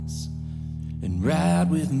and ride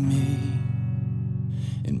with me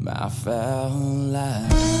in my foul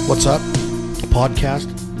life. What's up, podcast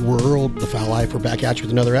world, the Fowl Life? We're back at you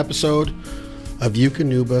with another episode of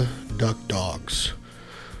Eukanuba Duck Dogs.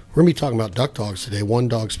 We're going to be talking about duck dogs today, one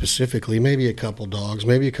dog specifically, maybe a couple dogs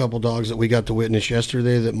that we got to witness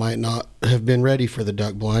yesterday that might not have been ready for the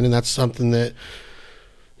duck blind, and that's something that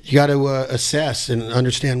you got to assess and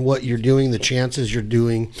understand what you're doing, the chances you're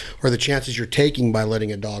doing, or the chances you're taking by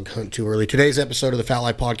letting a dog hunt too early. Today's episode of the Fowl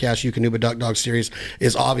Life podcast, Eukanuba Duck Dog series,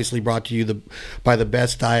 is obviously brought to you by the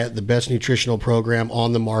best diet, the best nutritional program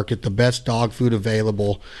on the market, the best dog food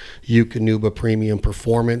available, Eukanuba Premium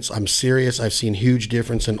Performance. I'm serious. I've seen huge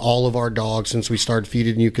difference in all of our dogs since we started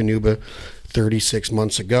feeding Eukanuba 36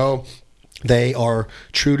 months ago. They are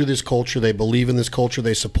true to this culture. They believe in this culture.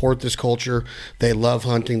 They support this culture. They love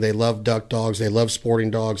hunting. They love duck dogs. They love sporting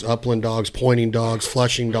dogs, upland dogs, pointing dogs,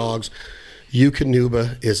 flushing dogs.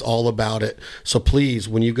 Eukanuba is all about it. So please,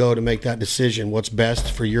 when you go to make that decision, what's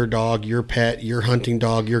best for your dog, your pet, your hunting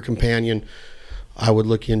dog, your companion, I would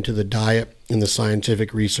look into the diet and the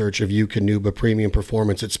scientific research of Eukanuba Premium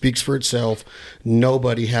Performance. It speaks for itself.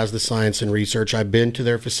 Nobody has the science and research. I've been to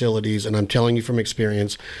their facilities, and I'm telling you from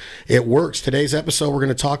experience, it works. Today's episode, we're going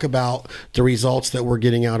to talk about the results that we're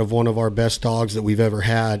getting out of one of our best dogs that we've ever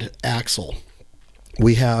had, Axel.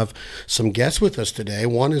 We have some guests with us today.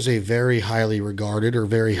 One is a very highly regarded or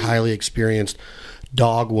very highly experienced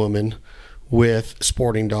dog woman with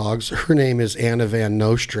sporting dogs. Her name is Anna Van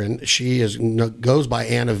Nostrand. She goes by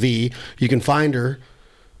Anna V. You can find her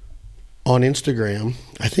on Instagram,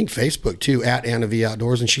 I think Facebook too, at Anna V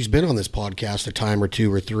Outdoors, and she's been on this podcast a time or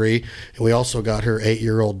two or three. And we also got her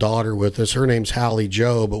 8-year-old daughter with us. Her name's Hallie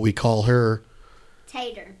Joe, but we call her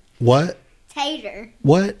Tater. What? Tater.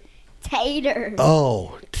 What? Tater.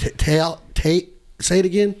 Oh, say it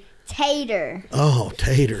again. Tater. Oh,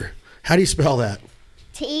 Tater. How do you spell that?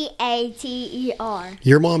 Tater.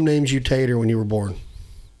 Your mom named you Tater when you were born.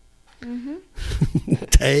 Mm-hmm.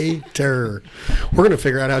 Tater. We're going to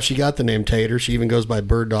figure out how she got the name Tater. She even goes by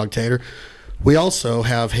Bird Dog Tater. We also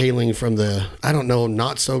have hailing from the, I don't know,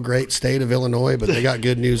 not so great state of Illinois, but they got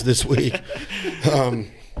good news this week.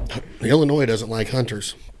 Illinois doesn't like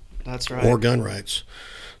hunters. That's right. Or gun rights.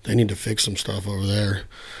 They need to fix some stuff over there.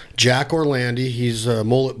 Jack Orlandi, he's a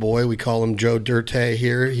mullet boy. We call him Joe Dirte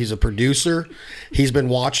here. He's a producer. He's been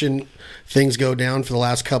watching things go down for the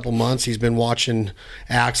last couple months. He's been watching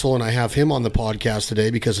Axel, and I have him on the podcast today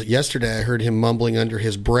because yesterday I heard him mumbling under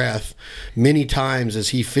his breath many times as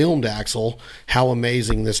he filmed Axel how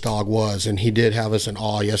amazing this dog was, and he did have us in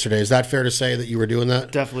awe yesterday. Is that fair to say that you were doing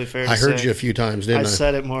that? Definitely fair to say. I heard you a few times, didn't I? I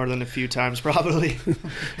said it more than a few times, probably.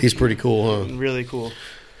 He's pretty cool, huh? Really cool.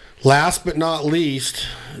 Last but not least,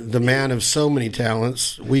 the man of so many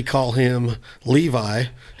talents, we call him Levi.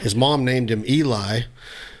 His mom named him Eli.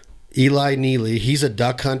 Eli Neeley. He's a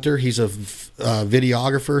duck hunter. He's a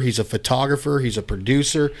videographer. He's a photographer. He's a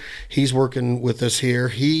producer. He's working with us here.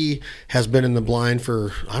 He has been in the blind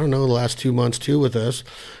for, I don't know, the last 2 months too with us.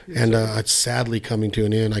 And it's sadly coming to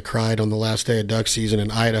an end. I cried on the last day of duck season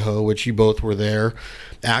in Idaho, which you both were there.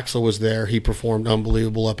 Axel was there. He performed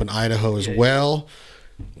unbelievable up in Idaho as well.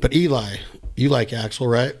 But Eli, you like Axel,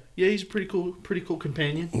 right? Yeah, he's a pretty cool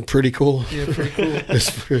companion. Pretty cool? Yeah, pretty cool.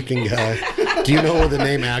 This freaking guy. Do you know where the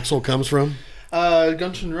name Axel comes from?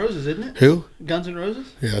 Guns N' Roses, isn't it? Who? Guns N'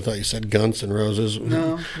 Roses? Yeah, I thought you said Guns N' Roses.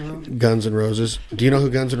 No. Guns N' Roses. Do you know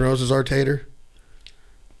who Guns N' Roses are, Tater?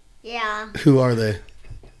 Yeah. Who are they?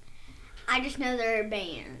 I just know they're a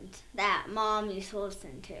band that Mom used to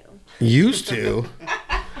listen to. Used to?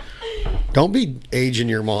 Don't be aging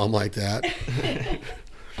your mom like that.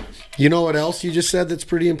 You know what else you just said that's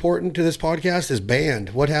pretty important to this podcast is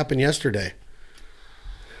band. What happened yesterday?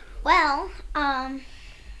 Well, I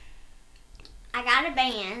got a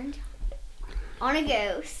band on a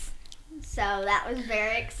goose, so that was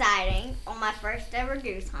very exciting on my first ever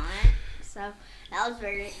goose hunt. So that was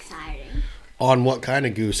very exciting. On what kind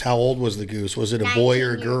of goose? How old was the goose? Was it a boy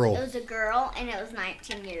or a girl? It was a girl, and it was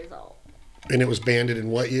 19 years old. And it was banded in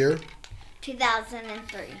what year?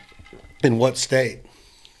 2003. In what state?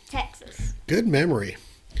 Texas. Good memory.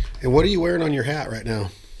 And what are you wearing on your hat right now?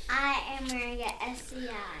 I am wearing a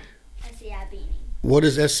SCI beanie. What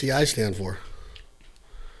does SCI stand for?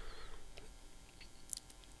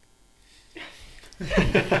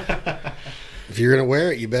 If you're going to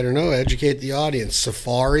wear it, you better know. Educate the audience.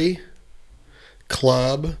 Safari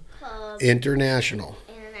Club International.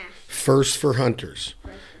 First for hunters.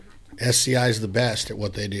 SCI is the best at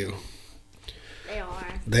what they do.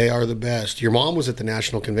 They are the best. Your mom was at the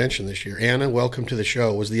national convention this year. Anna, welcome to the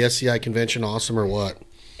show. Was the SCI convention awesome or what?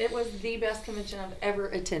 It was the best convention I've ever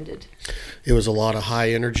attended. It was a lot of high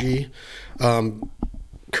energy.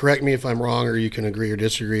 Correct me if I'm wrong, or you can agree or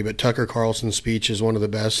disagree, but Tucker Carlson's speech is one of the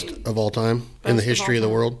best of all time in the history of the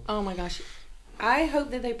world. Oh my gosh. I hope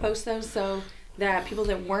that they post those so that people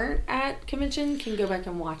that weren't at convention can go back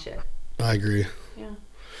and watch it. I agree. Yeah.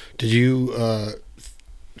 Did you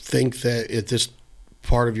think that at this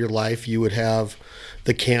part of your life you would have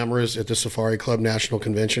the cameras at the Safari Club National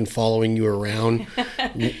Convention following you around,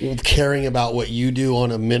 caring about what you do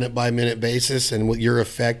on a minute-by-minute basis and what your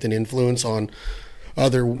effect and influence on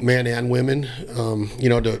other men and women,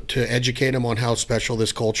 to educate them on how special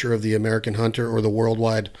this culture of the American hunter or the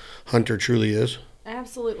worldwide hunter truly is?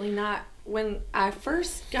 Absolutely not. When I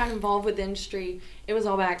first got involved with the industry, it was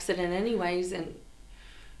all by accident anyways, and it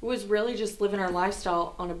was really just living our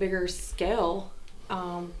lifestyle on a bigger scale.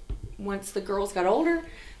 Once the girls got older,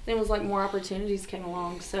 then it was like more opportunities came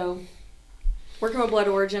along. So working with Blood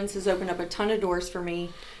Origins has opened up a ton of doors for me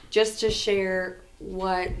just to share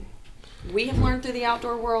what we have learned through the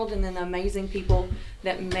outdoor world, and then the amazing people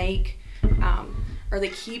that make or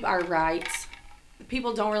that keep our rights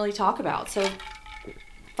people don't really talk about. So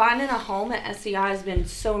finding a home at SCI has been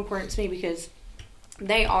so important to me because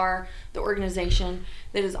they are the organization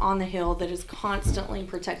that is on the Hill, that is constantly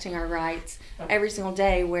protecting our rights every single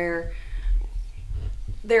day, where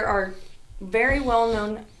there are very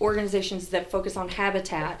well-known organizations that focus on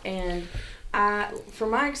habitat. And from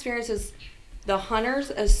my experiences, the hunters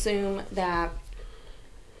assume that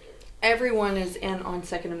everyone is in on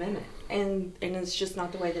Second Amendment, and it's just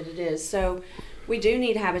not the way that it is. So we do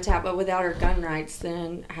need habitat, but without our gun rights,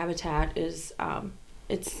 then habitat is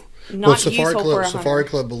it's not useful for a hunter. Safari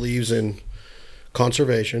Club believes in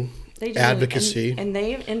conservation, they do, advocacy, and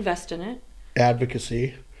they invest in it.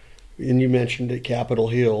 Advocacy. And you mentioned at Capitol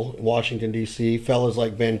Hill, Washington, D.C., fellas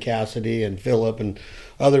like Ben Cassidy and Phillip and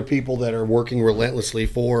other people that are working relentlessly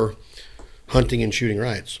for hunting and shooting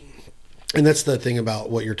rights. And that's the thing about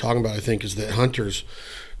what you're talking about, I think, is that hunters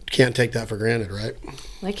can't take that for granted, right?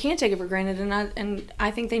 They can't take it for granted, and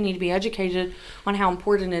I think they need to be educated on how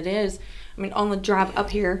important it is. I mean, on the drive up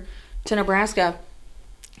here to Nebraska,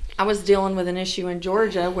 I was dealing with an issue in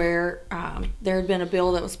Georgia where there had been a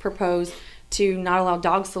bill that was proposed to not allow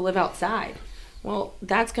dogs to live outside. Well,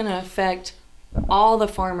 that's going to affect all the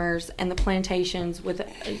farmers and the plantations with,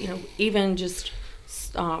 even just...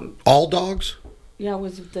 all dogs? Yeah, it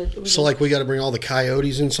was so, we got to bring all the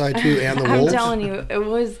coyotes inside, too, and the wolves? I'm telling you, it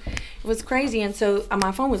was crazy. And so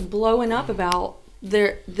my phone was blowing up about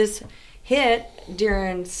this hit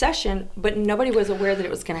during session, but nobody was aware that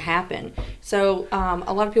it was going to happen. So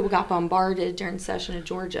a lot of people got bombarded during session in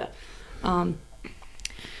Georgia.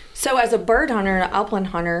 So as a bird hunter and an upland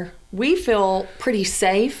hunter, we feel pretty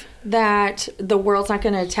safe that the world's not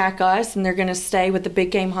going to attack us and they're going to stay with the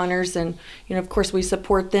big game hunters. And, of course, we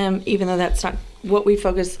support them, even though that's not what we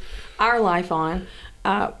focus our life on.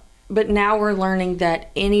 But now we're learning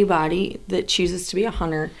that anybody that chooses to be a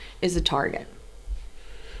hunter is a target.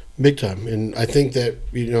 Big time. And I think that,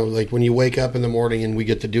 when you wake up in the morning and we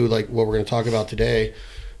get to do what we're going to talk about today,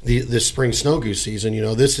 this spring snow goose season,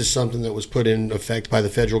 this is something that was put in effect by the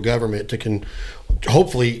federal government to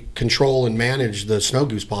hopefully control and manage the snow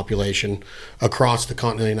goose population across the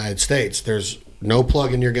continental United States. There's no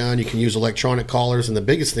plug in your gun. You can use electronic collars. And the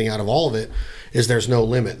biggest thing out of all of it is there's no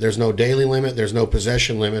limit. There's no daily limit. There's no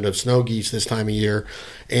possession limit of snow geese this time of year.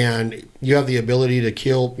 And you have the ability to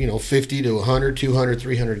kill, 50 to 100, 200,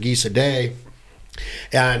 300 geese a day.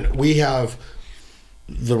 And we have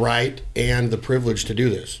the right and the privilege to do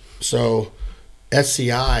this. So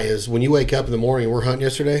SCI is, when you wake up in the morning, we're hunting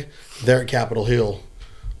yesterday, they're at Capitol Hill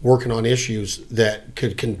working on issues that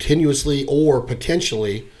could continuously or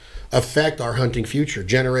potentially affect our hunting future,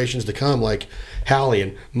 generations to come, like Hallie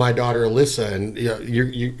and my daughter Alyssa, and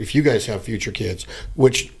if you guys have future kids,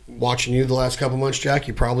 which watching you the last couple months, Jack,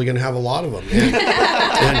 you're probably going to have a lot of them.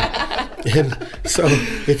 And so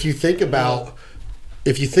if you think about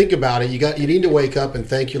it, you need to wake up and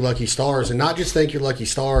thank your lucky stars, and not just thank your lucky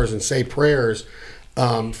stars and say prayers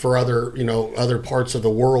for other parts of the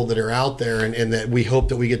world that are out there, and that we hope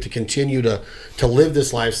that we get to continue to live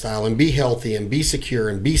this lifestyle and be healthy and be secure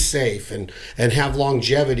and be safe and have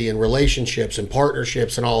longevity and relationships and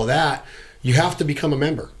partnerships and all of that. You have to become a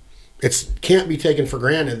member. It can't be taken for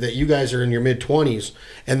granted that you guys are in your mid-20s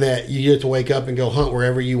and that you get to wake up and go hunt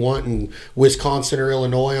wherever you want in Wisconsin or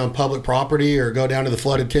Illinois on public property, or go down to the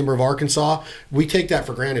flooded timber of Arkansas. We take that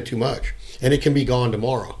for granted too much, and it can be gone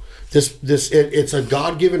tomorrow. It's a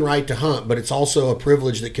God-given right to hunt, but it's also a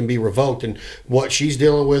privilege that can be revoked. And what she's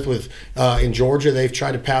dealing with in Georgia, they've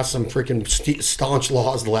tried to pass some freaking staunch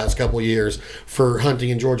laws the last couple of years for hunting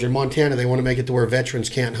in Georgia. In Montana, they want to make it to where veterans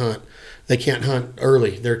can't hunt. They can't hunt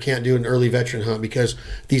early. They can't do an early veteran hunt because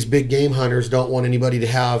these big game hunters don't want anybody to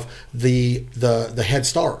have the head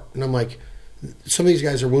start. And I'm like, some of these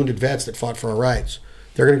guys are wounded vets that fought for our rights.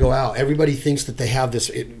 They're going to go out. Everybody thinks that they have this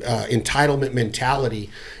entitlement mentality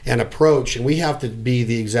and approach, and we have to be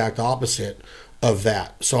the exact opposite of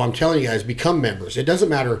that. So I'm telling you guys, become members. It doesn't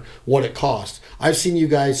matter what it costs. I've seen you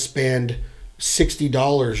guys spend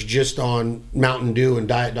 $60 just on Mountain Dew and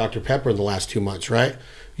Diet Dr. Pepper in the last 2 months, right?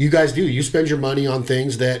 You guys do. You spend your money on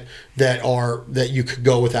things that you could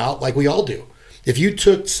go without, like we all do. If you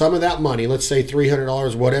took some of that money, let's say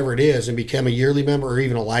 $300, whatever it is, and became a yearly member or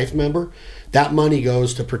even a life member, that money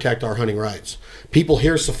goes to protect our hunting rights. People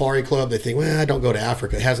hear Safari Club, they think, well, I don't go to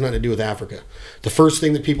Africa. It has nothing to do with Africa. The first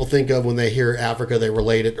thing that people think of when they hear Africa, they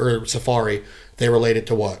relate it, or safari, they relate it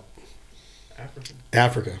to what?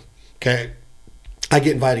 Africa. Okay. I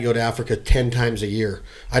get invited to go to Africa 10 times a year.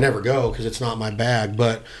 I never go because it's not my bag,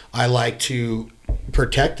 but I like to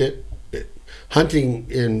protect it. Hunting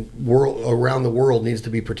around the world needs to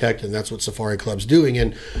be protected, and that's what Safari Club's doing.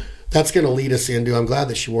 And that's going to lead us into, I'm glad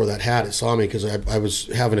that she wore that hat at Sami, because I was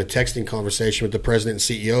having a texting conversation with the president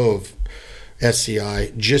and CEO of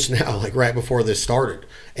SCI just now, like right before this started.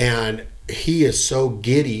 And he is so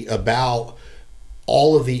giddy about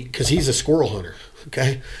all of because he's a squirrel hunter,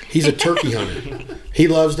 okay? He's a turkey hunter. He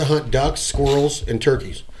loves to hunt ducks, squirrels, and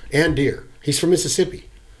turkeys, and deer. He's from Mississippi.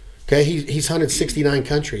 Okay, he's hunted 69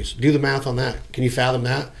 countries. Do the math on that. Can you fathom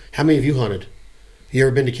that? How many of you hunted? You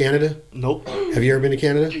ever been to Canada? Nope. Have you ever been to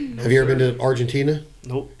Canada? No, have you ever been to Argentina?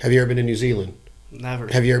 Nope. Have you ever been to New Zealand? Never.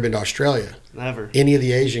 Have you ever been to Australia? Never. Any of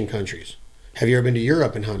the Asian countries? Have you ever been to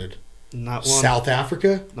Europe and hunted? Not one. South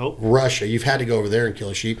Africa? Nope. Russia. You've had to go over there and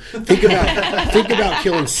kill a sheep. Think about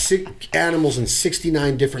killing animals in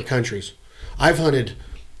 69 different countries. I've hunted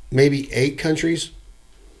maybe 8 countries.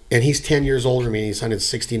 And he's 10 years older than me, and he's hunted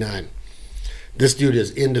 69. This dude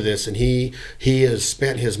is into this, and he has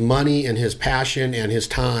spent his money and his passion and his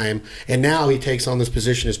time, and now he takes on this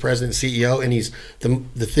position as president and CEO, and he's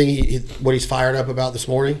what he's fired up about this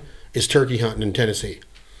morning is turkey hunting in Tennessee.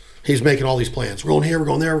 He's making all these plans. We're going here, we're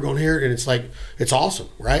going there, we're going here, and it's like, it's awesome,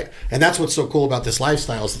 right? And that's what's so cool about this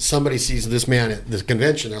lifestyle is that somebody sees this man at this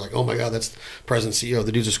convention, they're like, oh my God, that's the president CEO.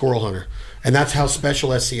 The dude's a squirrel hunter. And that's how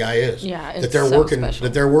special SCI is. Yeah, it's that they're so working special.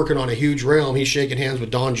 that they're working on a huge realm. He's shaking hands with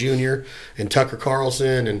Don Jr. and Tucker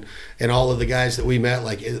Carlson and all of the guys that we met,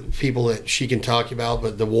 like people that she can talk about,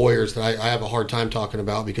 but the warriors that I have a hard time talking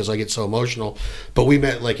about because I get so emotional. But we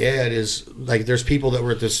met, like Ed is like, there's people that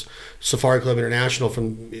were at this Safari Club International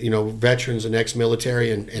from veterans and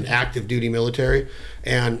ex-military and active duty military,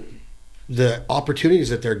 and the opportunities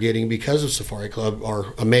that they're getting because of Safari Club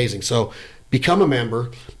are amazing. So become a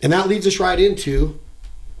member, and that leads us right into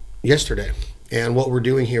yesterday and what we're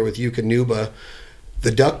doing here with Eukanuba,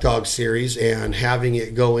 the Duck Dog series, and having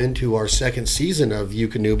it go into our second season of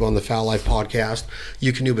Eukanuba on the Fowl Life podcast.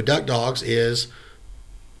 Eukanuba Duck Dogs is,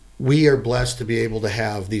 we are blessed to be able to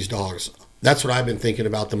have these dogs. That's what I've been thinking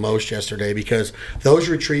about the most yesterday, because those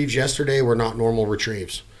retrieves yesterday were not normal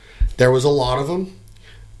retrieves. There was a lot of them.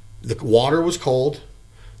 The water was cold.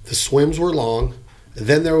 The swims were long.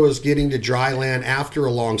 Then there was getting to dry land after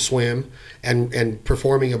a long swim and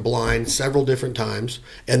performing a blind several different times,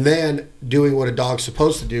 and then doing what a dog's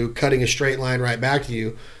supposed to do, cutting a straight line right back to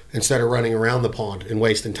you instead of running around the pond and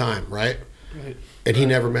wasting time, right? Right. And he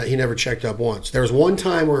never checked up once. There was one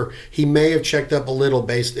time where he may have checked up a little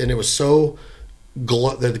and it was so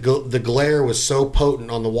the glare was so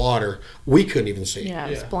potent on the water we couldn't even see. Yeah, it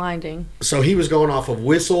was blinding. So he was going off of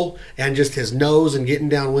whistle and just his nose and getting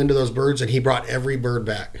downwind of those birds, and he brought every bird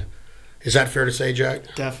back. Is that fair to say,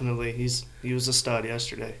 Jack? Definitely. He was a stud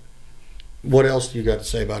yesterday. What else do you got to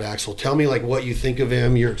say about Axel? Tell me like what you think of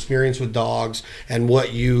him, your experience with dogs, and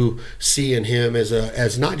what you see in him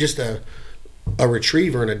as not just a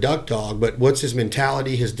retriever and a duck dog, but what's his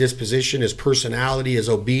mentality, his disposition, his personality, his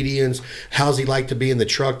obedience. How's he like to be in the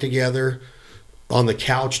truck together, on the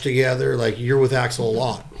couch together? Like, you're with Axel a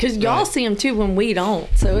lot. Because y'all see him too when we don't.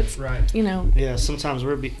 So it's, Yeah, sometimes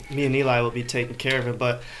me and Eli will be taking care of it.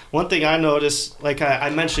 But one thing I noticed, like I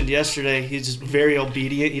mentioned yesterday, he's very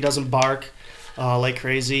obedient. He doesn't bark like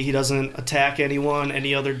crazy. He doesn't attack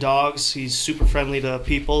any other dogs. He's super friendly to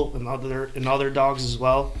people and other dogs as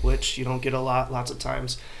well, which you don't get lots of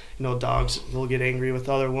times. Dogs will get angry with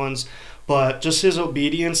other ones. But just his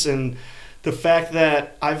obedience and The fact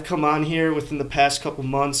that I've come on here within the past couple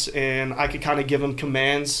months and I could kind of give him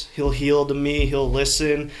commands. He'll heel to me, he'll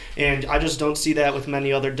listen, and I just don't see that with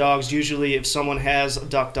many other dogs. Usually if someone has a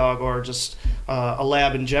duck dog or just a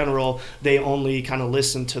lab in general, they only kind of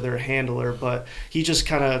listen to their handler, but he just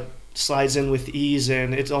kind of slides in with ease,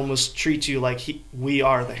 and it almost treats you like we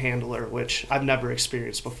are the handler, which I've never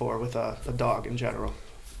experienced before with a dog in general.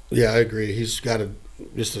 Yeah, I agree. He's got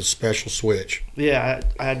just a special switch. Yeah,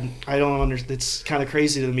 I don't understand. It's kind of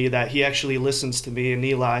crazy to me that he actually listens to me and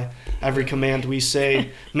Neeley. Every command we say,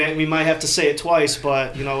 man, we might have to say it twice,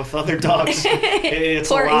 but with other dogs, it's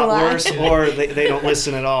a lot worse, or they don't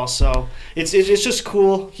listen at all. So it's just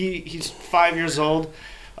cool. He's 5 years old.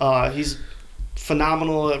 He's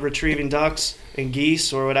phenomenal at retrieving ducks and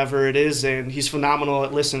geese or whatever it is, and he's phenomenal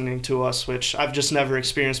at listening to us, which I've just never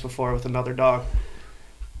experienced before with another dog.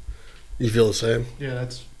 You feel the same? Yeah,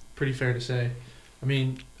 that's pretty fair to say. I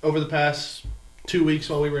mean, over the past 2 weeks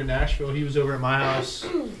while we were in Nashville, he was over at my house,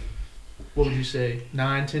 what would you say,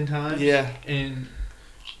 9-10 times? Yeah. And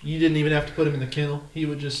you didn't even have to put him in the kennel. He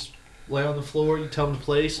would just lay on the floor, you'd tell him to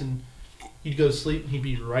place, and he'd go to sleep, and he'd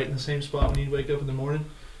be right in the same spot when he'd wake up in the morning.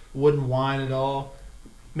 Wouldn't whine at all.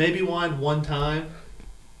 Maybe whined one time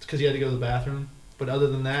because he had to go to the bathroom. But other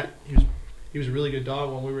than that, he was a really good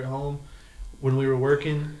dog when we were at home. When we were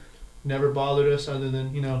working, never bothered us other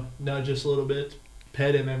than, nudge us a little bit,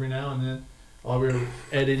 pet him every now and then while we were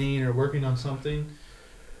editing or working on something.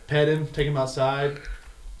 Pet him, take him outside,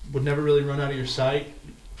 would never really run out of your sight.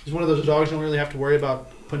 He's one of those dogs you don't really have to worry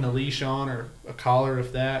about putting a leash on or a collar,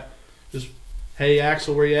 if that. Just, hey,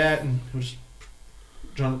 Axel, where you at? And he'll just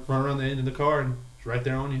run around the end of the car and it's right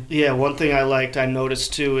there on you. Yeah, one thing I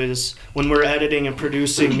noticed too is when we're editing and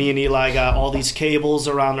producing, me and Eli got all these cables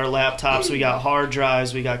around our laptops. We got hard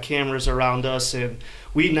drives, we got cameras around us, and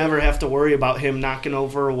we never have to worry about him knocking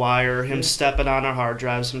over a wire, him stepping on our hard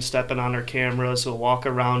drives, him stepping on our cameras. He'll walk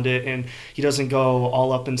around it, and he doesn't go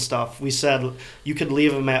all up in stuff. We said you could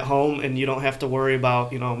leave him at home, and you don't have to worry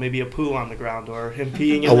about, maybe a poo on the ground or him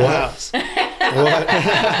peeing in the house.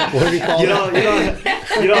 What did he call it?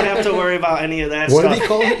 You don't have to worry about any of that what stuff.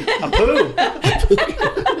 What did he call it? A poo.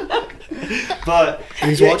 But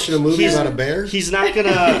he's watching a movie about a bear. He's not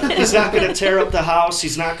gonna tear up the house.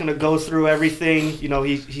 He's not gonna go through everything.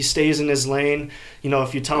 He stays in his lane.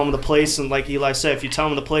 If you tell him the place, and like Eli said, if you tell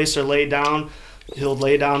him the place or lay down, he'll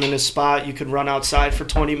lay down in his spot. You can run outside for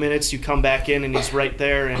 20 minutes. You come back in, and he's right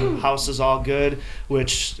there, and the house is all good,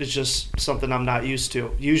 which is just something I'm not used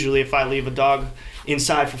to. Usually, if I leave a dog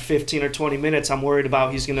inside for 15 or 20 minutes, I'm worried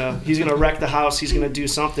about he's gonna wreck the house. He's gonna do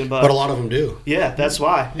something. But a lot of them do. Yeah, that's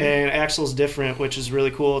why. And Axel's different, which is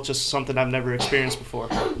really cool. It's just something I've never experienced before.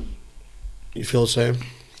 You feel the same?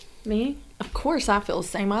 Me? Of course I feel the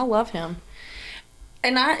same. I love him.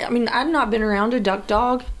 And I've not been around a duck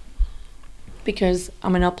dog because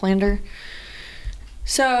I'm an uplander.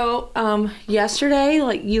 So yesterday,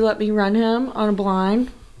 you let me run him on a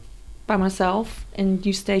blind by myself, and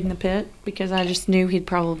you stayed in the pit because I just knew he'd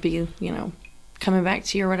probably be, coming back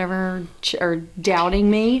to you or whatever, or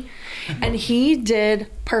doubting me. And he did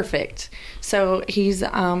perfect. So he's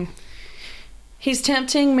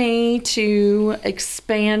tempting me to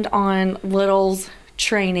expand on Little's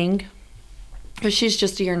training, but she's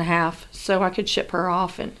just 1.5 years, so I could ship her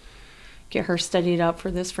off and get her studied up for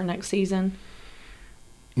next season.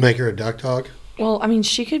 Make her a duck dog? Well,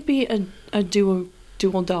 she could be a dual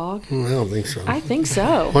dog. I don't think so. I think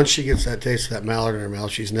so. Once she gets that taste of that mallard in her mouth,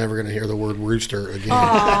 she's never going to hear the word rooster again.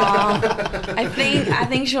 Aww. I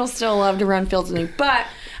think she'll still love to run fields with me, but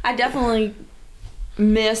I definitely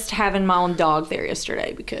missed having my own dog there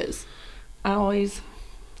yesterday because I always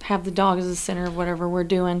have the dog as the center of whatever we're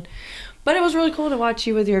doing. But it was really cool to watch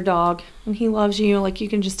you with your dog, and he loves you. You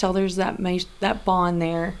can just tell there's that bond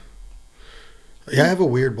there. Yeah, I have a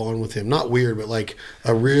weird bond with him. Not weird, but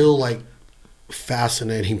a real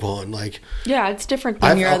fascinating bond. Yeah, it's different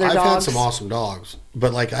than your other dogs. I've had some awesome dogs,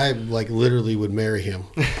 but I literally would marry him.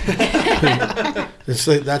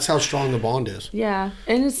 That's how strong the bond is. Yeah,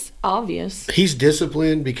 and it's obvious. He's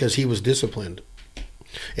disciplined because he was disciplined.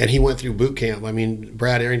 And he went through boot camp.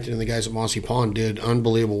 Brad Arrington and the guys at Mossy Pond did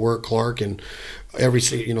unbelievable work. Clark and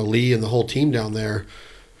Lee and the whole team down there.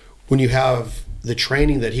 When you have the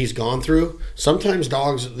training that he's gone through, sometimes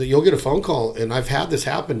dogs, you'll get a phone call, and I've had this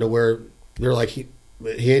happen to where they're like, he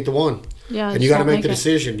ain't the one. Yeah, and you got to make the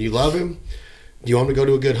decision. Do you love him? Do you want him to go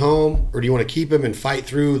to a good home, or do you want to keep him and fight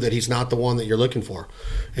through that he's not the one that you're looking for?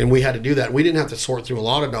 And we had to do that. We didn't have to sort through a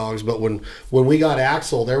lot of dogs, but when we got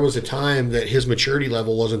Axel, there was a time that his maturity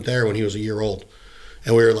level wasn't there when he was 1 year old.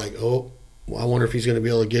 And we were like, oh, I wonder if he's going to be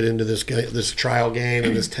able to get into this trial game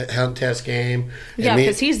and this hunt test game. Yeah,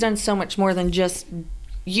 because he's done so much more than just.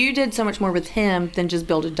 You did so much more with him than just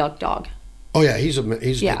build a duck dog. Oh yeah,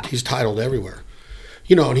 he's titled everywhere.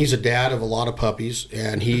 And he's a dad of a lot of puppies,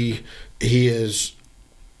 and he is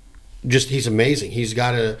just, he's amazing. He's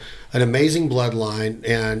got an amazing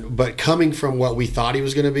bloodline, but coming from what we thought he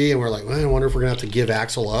was going to be, and we're like, I wonder if we're going to have to give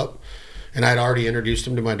Axel up. And I'd already introduced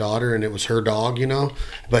him to my daughter, and it was her dog,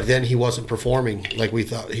 But then he wasn't performing like we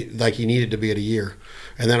thought, like he needed to be at a year.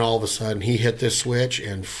 And then all of a sudden, he hit this switch,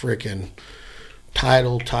 and frickin'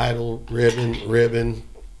 title, ribbon,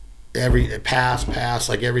 every pass,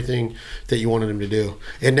 like everything that you wanted him to do.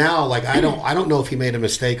 And now, like I don't know if he made a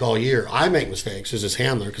mistake all year. I make mistakes as his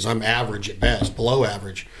handler because I'm average at best, below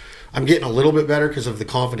average. I'm getting a little bit better because of the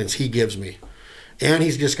confidence he gives me. And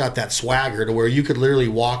he's just got that swagger to where you could literally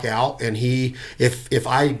walk out and if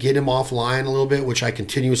I get him offline a little bit, which I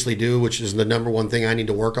continuously do, which is the number one thing I need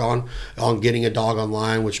to work on getting a dog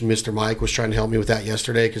online, which Mr. Mike was trying to help me with that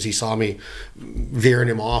yesterday because he saw me veering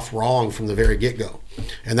him off wrong from the very get-go.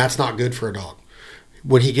 And that's not good for a dog.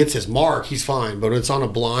 When he gets his mark, he's fine. But when it's on a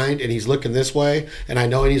blind and he's looking this way, and I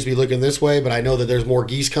know he needs to be looking this way, but I know that there's more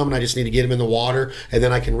geese coming, I just need to get him in the water, and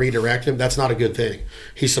then I can redirect him. That's not a good thing.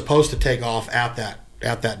 He's supposed to take off at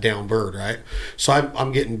that down bird, right? So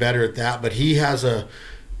I'm getting better at that. But he has a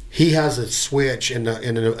switch and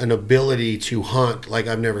an ability to hunt like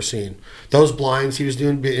I've never seen. Those blinds he was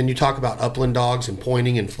doing, and you talk about upland dogs and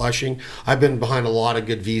pointing and flushing. I've been behind a lot of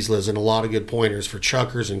good Vizslas and a lot of good pointers for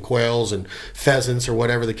chuckers and quails and pheasants or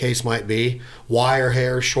whatever the case might be. Wire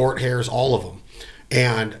hairs, short hairs, all of them.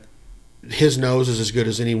 And his nose is as good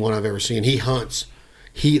as anyone I've ever seen. He hunts.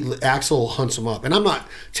 Axel hunts them up. And I'm not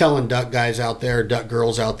telling duck guys out there, duck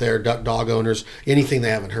girls out there, duck dog owners, anything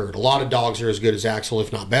they haven't heard. A lot of dogs are as good as Axel,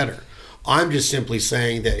 if not better. I'm just simply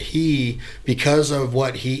saying that because of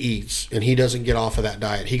what he eats, and he doesn't get off of that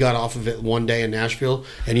diet. He got off of it one day in Nashville,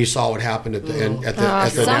 and you saw what happened at the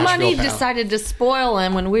somebody Nashville decided to spoil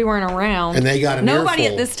him when we weren't around. And they got a nobody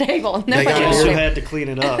earful. At this table. They also had to clean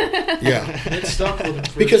it up. Yeah. It stuck with him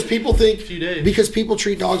for because people think, a few days. Because people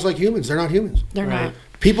treat dogs like humans. They're not humans. They're not.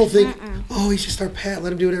 People think, he's just our pet.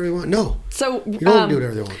 Let him do whatever he wants. No. So you don't let him do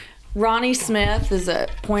whatever they want. Ronnie Smith is a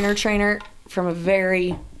pointer trainer from a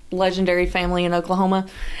very legendary family in Oklahoma,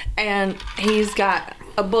 and he's got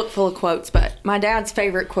a book full of quotes, but my dad's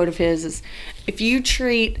favorite quote of his is, if you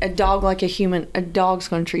treat a dog like a human, a dog's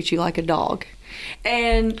going to treat you like a dog.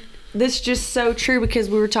 And this is just so true, because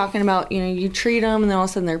we were talking about, you treat them and then all of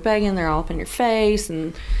a sudden they're begging, they're all up in your face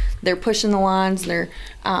and they're pushing the lines, and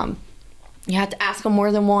they're you have to ask them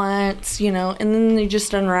more than once, and then they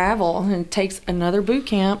just unravel, and it takes another boot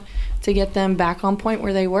camp to get them back on point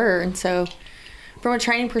where they were. And so from a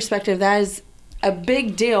training perspective, that is a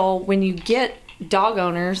big deal when you get dog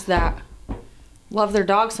owners that love their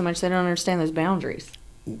dog so much they don't understand those boundaries.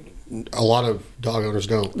 A lot of dog owners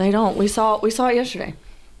don't. They don't. We saw it yesterday.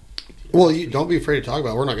 Well, you don't be afraid to talk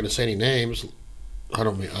about it. We're not going to say any names. I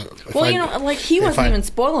don't mean. He wasn't even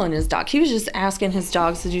spoiling his dog. He was just asking his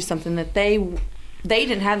dogs to do something that they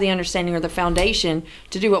didn't have the understanding or the foundation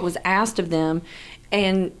to do what was asked of them.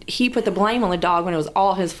 And he put the blame on the dog when it was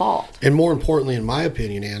all his fault. And more importantly, in my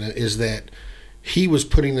opinion, Anna, is that he was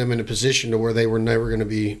putting them in a position to where they were never going to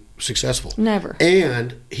be successful. Never.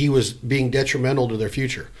 And he was being detrimental to their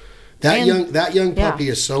future. That young puppy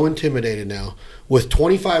is so intimidated now with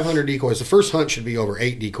 2,500 decoys. The first hunt should be over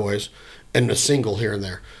 8 decoys and a single here and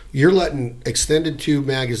there. You're letting extended tube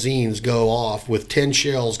magazines go off with 10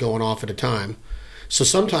 shells going off at a time. So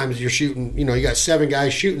sometimes you're shooting, you got 7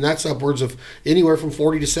 guys shooting. That's upwards of anywhere from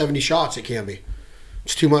 40 to 70 shots. It can be.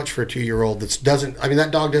 It's too much for a 2-year-old.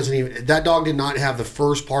 That dog did not have the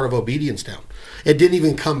first part of obedience down. It didn't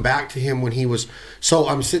even come back to him when he was. So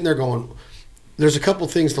I'm sitting there going, there's a couple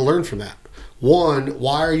things to learn from that. 1,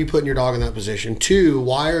 why are you putting your dog in that position? 2,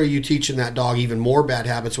 why are you teaching that dog even more bad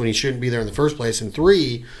habits when he shouldn't be there in the first place? And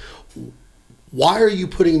 3, why are you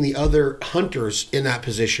putting the other hunters in that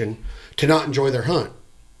position to not enjoy their hunt?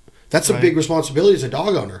 That's a big responsibility as a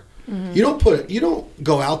dog owner. Mm-hmm. You don't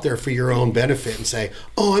go out there for your own benefit and say,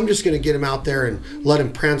 I'm just going to get him out there and let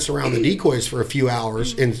him prance around the decoys for a few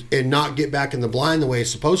hours and not get back in the blind the way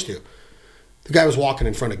he's supposed to. The guy was walking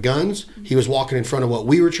in front of guns. He was walking in front of what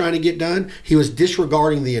we were trying to get done. He was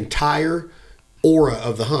disregarding the entire aura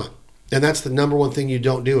of the hunt. And that's the number one thing you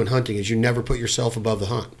don't do in hunting, is you never put yourself above the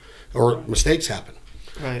hunt, or mistakes happen.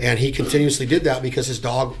 Right. And he continuously did that because his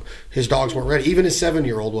dogs weren't ready. Even his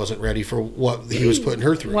 7-year-old wasn't ready for what he was putting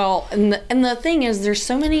her through. Well, and the thing is, there's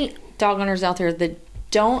so many dog owners out there that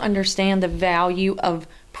don't understand the value of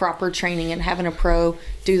proper training and having a pro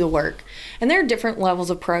do the work. And there are different levels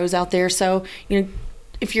of pros out there. So,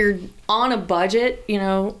 if you're on a budget,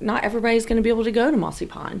 not everybody's going to be able to go to Mossy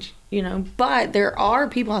Pond, but there are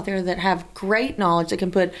people out there that have great knowledge that can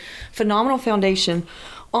put phenomenal foundation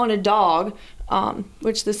on a dog,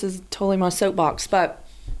 which this is totally my soapbox, but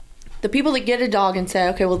the people that get a dog and say,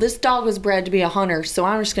 okay, well, this dog was bred to be a hunter, so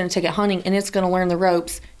I'm just going to take it hunting and it's going to learn the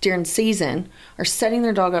ropes during season, are setting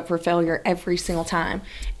their dog up for failure every single time.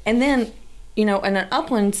 And then, in an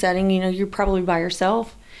upland setting, you're probably by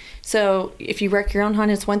yourself. So if you wreck your own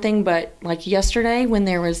hunt, it's one thing, but like yesterday when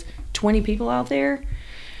there was 20 people out there,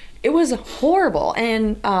 it was horrible.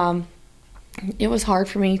 And it was hard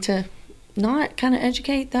for me to not kind of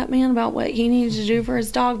educate that man about what he needed to do for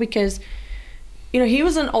his dog because he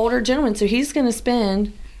was an older gentleman, so he's going to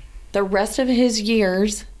spend the rest of his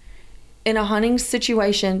years in a hunting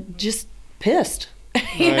situation just pissed.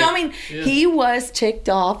 Right. He was ticked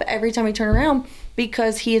off every time he turned around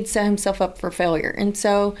because he had set himself up for failure. And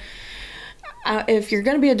so if you're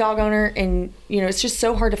going to be a dog owner and, it's just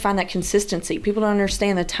so hard to find that consistency. People don't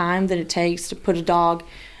understand the time that it takes to put a dog,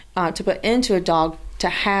 to put into a dog to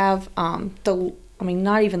have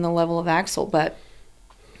not even the level of Axel, but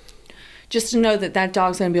just to know that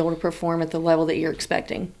dog's going to be able to perform at the level that you're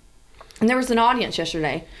expecting. And there was an audience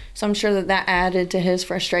yesterday, so I'm sure that added to his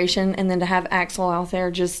frustration. And then to have Axel out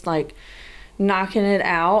there just like knocking it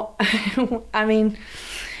out,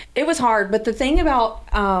 it was hard. But the thing about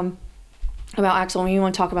Axel, when you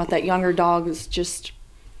want to talk about that younger dog, is just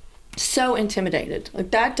so intimidated.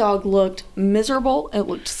 Like that dog looked miserable. It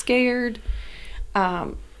looked scared.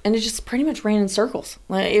 And it just pretty much ran in circles.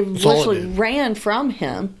 Like it literally ran from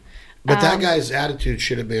him. But that guy's attitude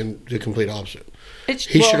should have been the complete opposite.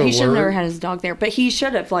 He should have never had his dog there, but he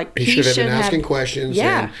should have. He should have been asking questions.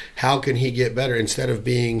 Yeah. And how can he get better instead of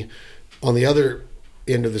being on the other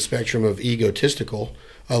end of the spectrum of egotistical.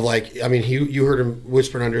 Of you heard him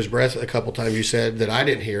whispering under his breath a couple times. You said that I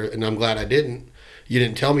didn't hear, and I'm glad I didn't. You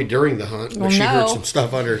didn't tell me during the hunt, but she heard some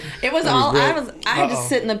stuff under. It was all I had to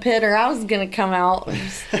sit in the pit, or I was gonna come out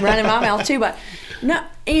running my mouth too. But no,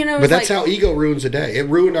 But that's how ego ruins a day. It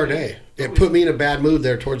ruined our day. It put me in a bad mood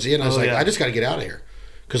there towards the end. I was I just got to get out of here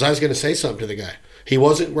because I was going to say something to the guy. He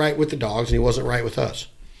wasn't right with the dogs, and he wasn't right with us,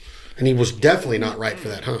 and he was definitely not right for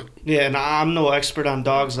that hunt. Yeah, and I'm no expert on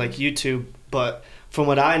dogs like you two, but from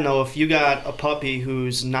what I know, if you got a puppy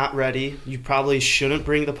who's not ready, you probably shouldn't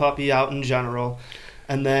bring the puppy out in general.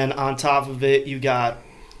 And then on top of it, you got,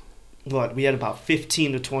 we had about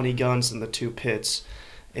 15 to 20 guns in the two pits.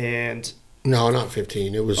 And no, not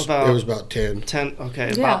 15. It was about 10. 10,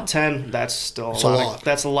 okay, Yeah. about 10. That's still a lot.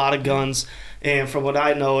 That's a lot of guns. And from what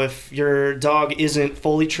I know, if your dog isn't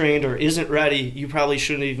fully trained or isn't ready, you probably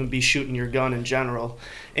shouldn't even be shooting your gun in general.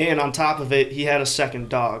 And on top of it, he had a second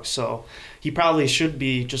dog, so he probably should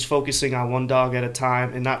be just focusing on one dog at a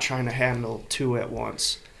time and not trying to handle two at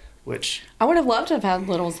once. Which I would have loved to have had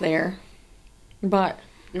Littles there, but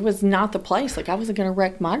it was not the place. I wasn't going to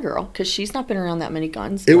wreck my girl because she's not been around that many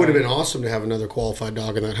guns. It would have been awesome to have another qualified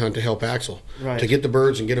dog in that hunt to help Axel. Right. To get the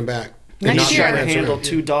birds and get them back. Next year. Trying to handle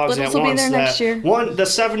two dogs Littles at will be once. there next year. The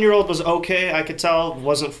 7-year-old was okay. I could tell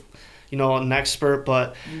wasn't, an expert,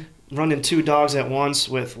 but running two dogs at once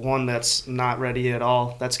with one that's not ready at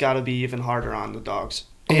all, that's got to be even harder on the dogs.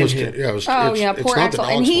 Poor Axel.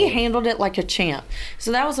 And he handled it like a champ.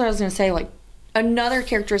 So that was what I was going to say. Another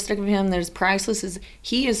characteristic of him that is priceless is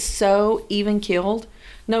he is so even-keeled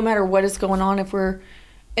no matter what is going on. If we're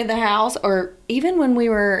in the house or even when we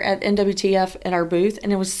were at NWTF at our booth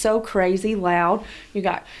and it was so crazy loud. You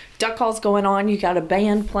got duck calls going on. You got a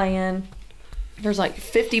band playing. There's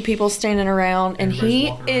 50 people standing around. And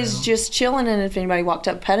he is just chilling. And if anybody walked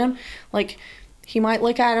up, pet him, he might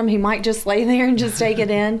look at him. He might just lay there and just take it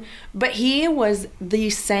in. But he was the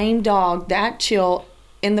same dog, that chill,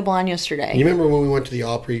 in the blind yesterday. You remember when we went to the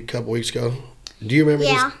Opry a couple weeks ago? Do you remember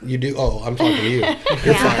this? You do? Oh, I'm talking to you.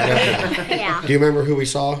 You're fired up. Yeah. Do you remember who we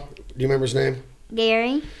saw? Do you remember his name?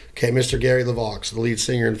 Gary. Okay, Mr. Gary LeVaux, the lead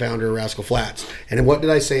singer and founder of Rascal Flatts. And what did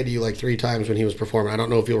I say to you 3 times when he was performing? I don't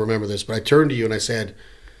know if you'll remember this, but I turned to you and I said,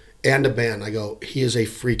 and a band. I go, he is a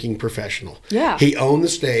freaking professional. Yeah. He owned the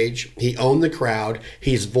stage. He owned the crowd.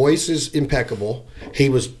 His voice is impeccable. He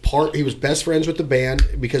was best friends with the band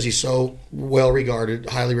because he's so well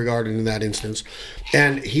regarded, highly regarded in that instance.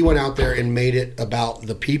 And he went out there and made it about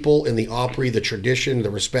the people in the Opry, the tradition,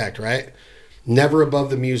 the respect, right? Never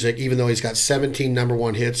above the music, even though he's got 17 number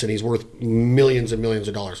one hits and he's worth millions and millions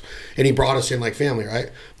of dollars. And he brought us in like family,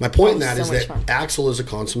 right? My point in that is that Axel is a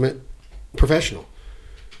consummate professional.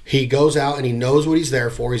 He goes out and he knows what he's there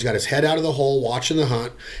for. He's got his head out of the hole watching the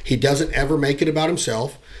hunt. He doesn't ever make it about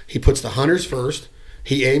himself. He puts the hunters first.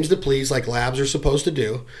 He aims to please like labs are supposed to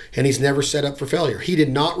do, and he's never set up for failure. He did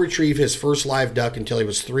not retrieve his first live duck until he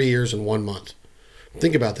was 3 years and 1 month.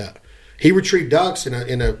 Think about that. He retrieved ducks in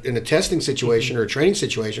a testing situation or a training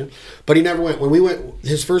situation, but he never went. When we went,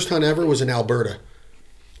 his first hunt ever was in Alberta.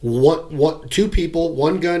 Two people,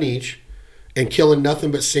 one gun each, and killing nothing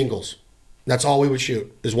but singles. That's all we would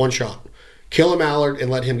shoot, is one shot. Kill a mallard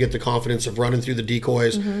and let him get the confidence of running through the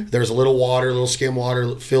decoys. There's a little water, a little skim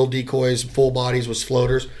water, filled decoys, full bodies with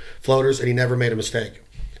floaters, and he never made a mistake.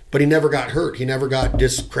 But he never got hurt. He never got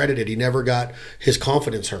discredited. He never got his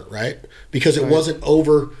confidence hurt, right? Because it wasn't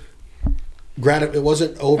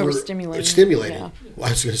stimulating. Yeah. Well, I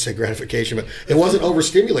was going to say gratification, but it wasn't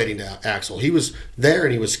overstimulating to Axel. He was there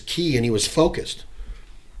and he was key and he was focused.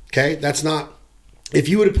 Okay? That's not... If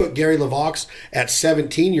you would have put Gary LeVaux at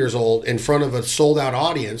 17 years old in front of a sold-out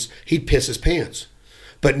audience, he'd piss his pants.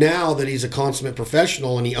 But now that he's a consummate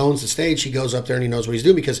professional and he owns the stage, he goes up there and he knows what he's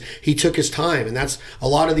doing because he took his time. And that's a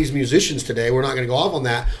lot of these musicians today, we're not going to go off on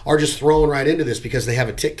that, are just throwing right into this because they have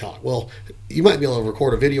a TikTok. Well, you might be able to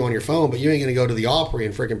record a video on your phone, but you ain't going to go to the Opry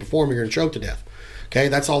and freaking perform. You're going to choke to death. Okay,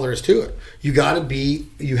 that's all there is to it. You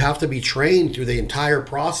have to be trained through the entire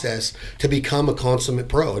process to become a consummate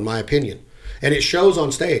pro, in my opinion. And it shows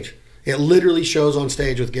on stage. It literally shows on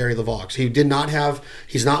stage with Gary LeVaux.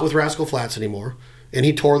 He's not with Rascal Flatts anymore. And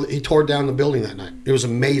he tore down the building that night. It was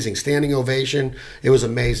amazing. Standing ovation. It was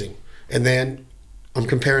amazing. And then I'm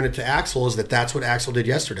comparing it to Axel, is that's what Axel did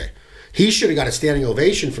yesterday. He should have got a standing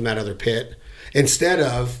ovation from that other pit instead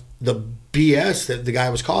of the BS that the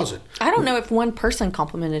guy was causing. I don't know if one person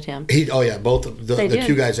complimented him. Both of the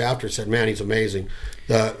two guys after said, man, he's amazing.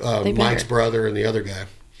 Mike's brother and the other guy.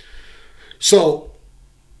 So,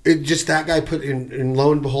 that guy put in, and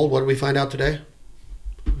lo and behold, what did we find out today?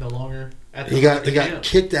 No longer at He got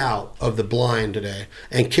kicked out of the blind today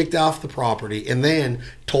and kicked off the property and then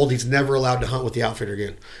told he's never allowed to hunt with the outfitter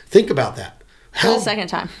again. Think about that. For the second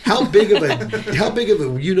time. How big of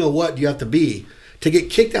a you know what do you have to be to get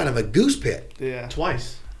kicked out of a goose pit? Yeah.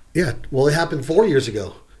 Twice. Yeah. Well, it happened 4 years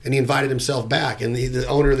ago, and he invited himself back, and the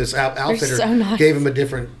owner of this outfitter so nice. gave him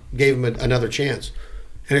another chance.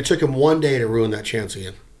 And it took him one day to ruin that chance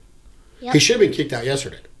again. Yep. He should have been kicked out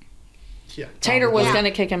yesterday. Yeah. Tater was going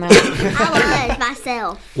to kick him out. I was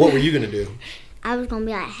myself. What were you going to do? I was going to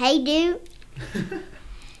be like, hey, dude,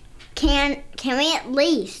 can we at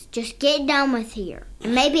least just get done with here?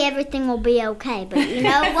 And maybe everything will be okay. But you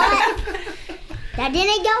know what? That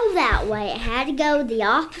didn't go that way. It had to go the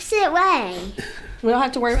opposite way. We don't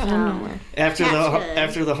have to worry about him no more. After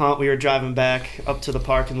the hunt, we were driving back up to the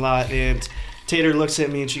parking lot, and Tater looks at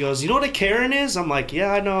me and she goes, you know what a Karen is? I'm like,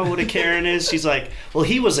 yeah, I know what a Karen is. She's like, well,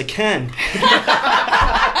 he was a Ken. And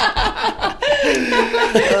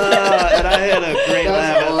I had a great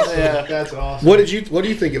laugh. Awesome. Yeah. That's awesome. What do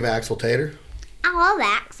you think of Axel, Tater? I love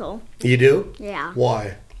Axel. You do? Yeah.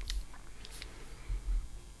 Why?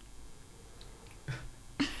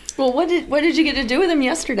 Well, what did you get to do with him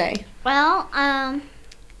yesterday? Well,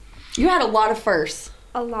 You had a lot of firsts.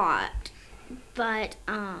 a lot. But,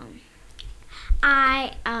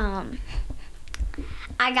 I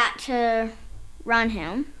got to run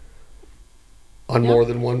him. On more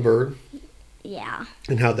than one bird? Yeah.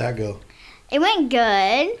 And how'd that go? It went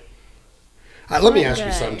good. Let me ask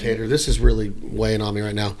you something, Tater. This is really weighing on me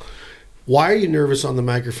right now. Why are you nervous on the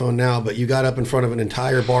microphone now, but you got up in front of an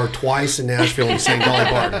entire bar twice in Nashville and sang Dolly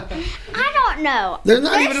Parton? I don't know. There's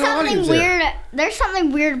not even an audience there. There's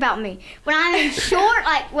something weird about me. When I'm in short,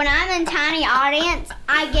 like when I'm in tiny audience,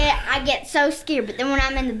 I get so scared. But then when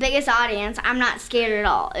I'm in the biggest audience, I'm not scared at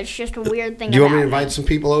all. It's just a weird thing. Do you want about me to invite some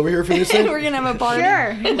people over here for this thing? We're going to have a party.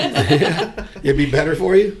 Sure. It'd be better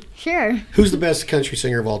for you? Sure. Who's the best country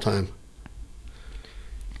singer of all time?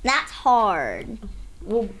 That's hard.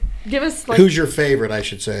 Well, give us Who's your favorite, I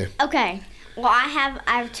should say? Okay. Well, I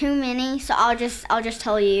have too many, so I'll just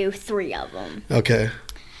tell you 3 of them. Okay.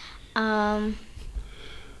 I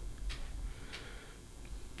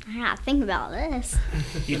gotta think about this.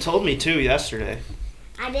 You told me too yesterday.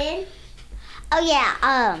 I did? Oh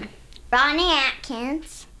yeah, Rodney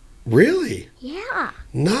Atkins. Really? Yeah.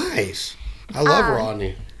 Nice. I love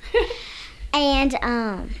Rodney. And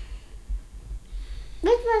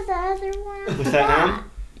what was the other one? With the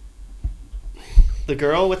M? The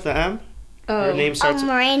girl with the M? Her name starts with...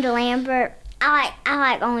 Miranda Lambert. I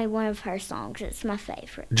like only one of her songs. It's my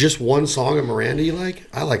favorite. Just one song of Miranda you like?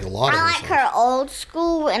 I like a lot of her I like songs. her old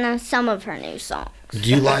school and some of her new songs. Do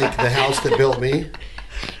you like The House That Built Me?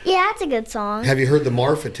 Yeah, that's a good song. Have you heard the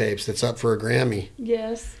Marfa tapes that's up for a Grammy?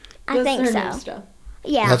 Yes. I think their new so. Stuff.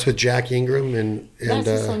 Yeah. That's with Jack Ingram and That's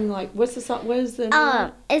the song like, what's the song? What is the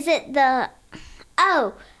name? Is it the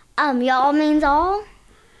y'all means all?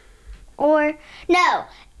 Or no,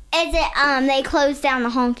 is it they closed down the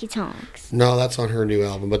honky tonks? No, that's on her new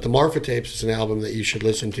album. But the Marfa tapes is an album that you should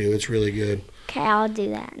listen to. It's really good. Okay, I'll do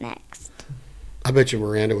that next. I bet you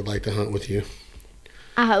Miranda would like to hunt with you.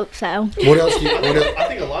 I hope so. What else do you I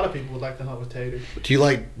think a lot of people would like to hunt with Tater. do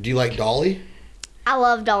you like Dolly? I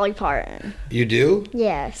love Dolly Parton. You do?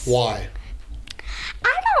 Yes. Why?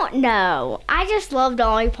 I don't know. I just love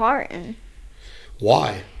Dolly Parton.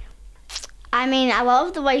 Why? I mean, I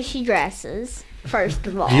love the way she dresses, first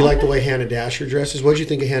of all. Do you like the way Hannah Dasher dresses? What did you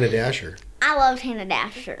think of Hannah Dasher? I loved Hannah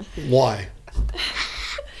Dasher. Why?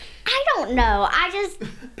 I don't know.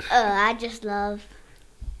 I just love.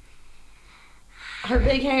 Her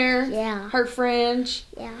big hair. Yeah. Her fringe.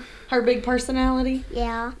 Yeah. Her big personality.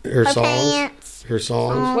 Yeah. Her songs? pants. Her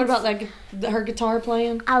songs? What about her guitar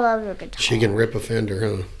playing? I love her guitar. She can rip a fender,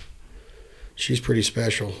 huh? She's pretty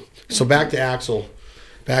special. So back to Axel.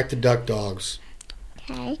 Back to Duck Dogs.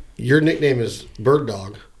 Okay. Your nickname is Bird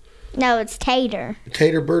Dog. No, it's Tater.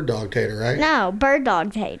 Tater, Bird Dog Tater, right? No, Bird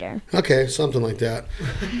Dog Tater. Okay, something like that.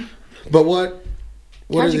 But what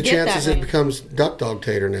are How'd the you get chances that it name? becomes Duck Dog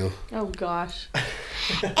Tater now? Oh gosh.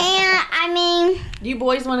 And I mean, You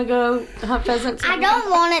boys want to go hunt pheasants? I don't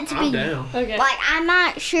want it to I'm be down. Okay. like, I'm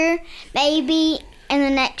not sure. Maybe in the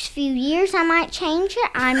next few years I might change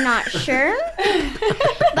it. I'm not sure.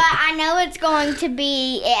 But I know it's going to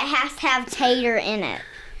be, it has to have Tater in it.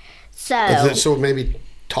 So maybe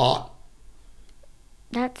Tot?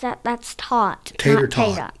 That's tot. Tater not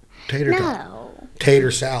Tot. Tater Tot. No. Tater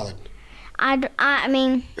salad. I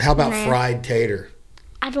mean. How about nah, fried tater?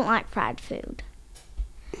 I don't like fried food.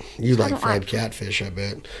 You like don't fried like- catfish, I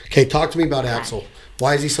bet. Okay, talk to me about Axel.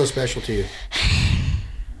 Why is he so special to you?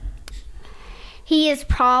 He is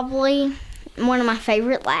probably one of my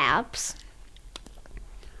favorite labs.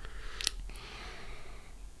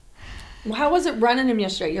 Well, how was it running him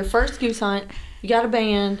yesterday? Your first goose hunt. You got a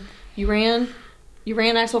band. You ran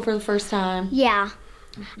Axel for the first time. Yeah.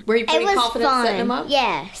 Were you pretty It was confident fun. setting him up?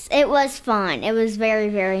 Yes, it was fun. It was very,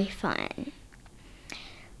 very fun.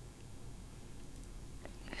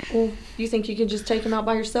 Well, you think you could just take him out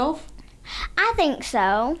by yourself? I think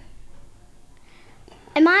so.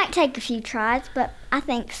 It might take a few tries, but I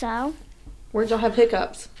think so. Where'd y'all have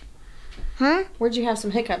hiccups? Huh? Where'd you have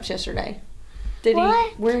some hiccups yesterday? Did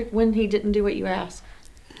What? when he didn't do what you asked?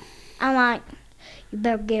 I'm like, you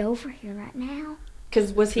better get over here right now.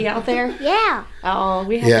 Because was he out there? Yeah. Oh,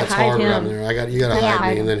 we had Yeah, to it's hide hard him. around there. You gotta Yeah.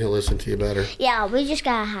 hide me, and then he'll listen to you better. Yeah, we just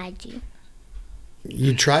gotta hide you.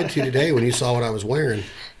 You tried to today when you saw what I was wearing.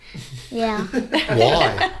 Yeah.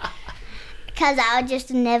 Why? Because I would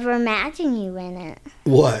just never imagine you in it.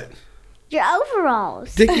 What? Your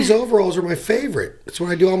overalls. Dickies overalls are my favorite. That's what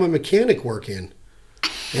I do all my mechanic work in.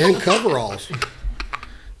 And coveralls.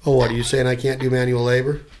 Oh, what, are you saying I can't do manual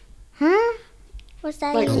labor? Huh? What's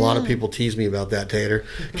that Like A even lot of mean? people tease me about that, Tater.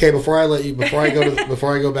 Okay, before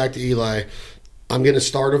I go back to Eli, I'm gonna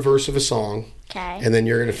start a verse of a song, Okay. and then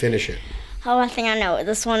you're gonna finish it. Oh, I think I know what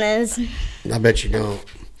this one is. I bet you don't.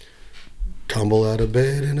 Tumble out of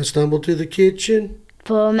bed and I stumble to the kitchen.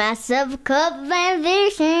 Pour myself a cup of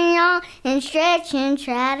ambition, y'all, and stretch and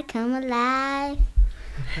try to come alive.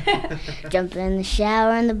 Jump in the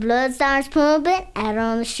shower and the blood starts pumping. Out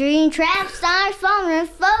on the street and traffic starts forming.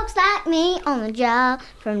 Folks like me on the job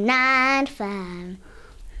from 9 to 5.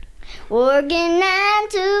 Working 9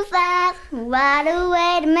 to 5. What a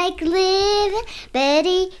way to make a living.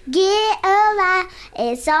 Betty, get a life.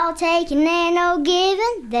 It's all taking and no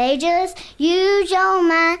giving. They just use your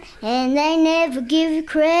mind and they never give you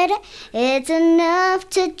credit. It's enough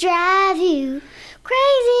to drive you crazy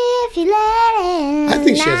if you let it. I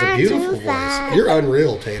think she has a 9 beautiful to voice. 5. You're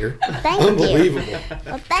unreal, Tater. Thank Unbelievable. you.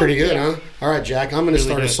 Well, thank Pretty good, you. huh? All right, Jack, I'm going to Really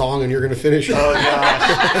start a good. song and you're going to finish it. Oh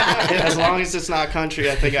gosh. As long as it's not country,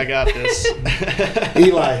 I think I got this.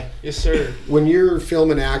 Eli, Yes, sir. when you're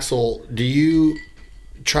filming Axel, do you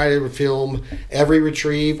try to film every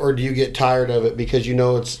retrieve or do you get tired of it because you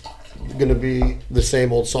know it's going to be the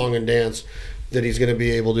same old song and dance that he's going to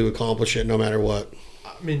be able to accomplish it no matter what?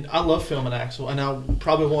 I mean, I love filming Axel, and I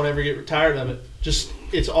probably won't ever get tired of it. Just,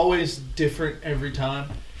 it's always different every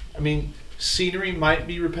time. I mean, scenery might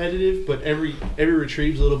be repetitive, but every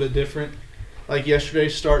retrieve's a little bit different. Like yesterday,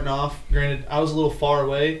 starting off, granted, I was a little far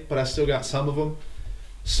away, but I still got some of them.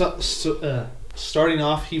 Starting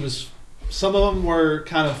off, some of them were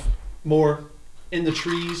kind of more in the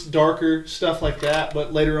trees, darker, stuff like that,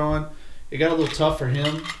 but later on, it got a little tough for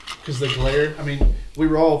him because the glare. I mean, we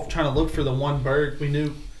were all trying to look for the one bird. We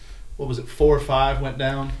knew, 4 or 5 went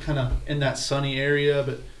down kind of in that sunny area,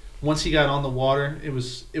 but once he got on the water, it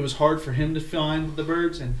was hard for him to find the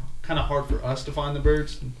birds and kind of hard for us to find the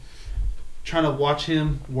birds. And trying to watch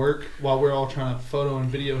him work while we're all trying to photo and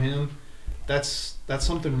video him, that's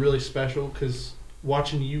something really special, because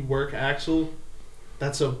watching you work, Axel,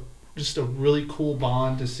 that's just a really cool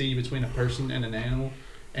bond to see between a person and an animal,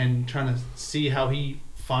 and trying to see how he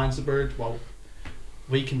finds the birds while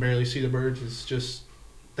we can barely see the birds is just,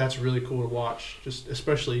 that's really cool to watch. Just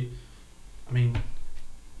especially, I mean,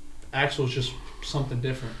 Axel's just something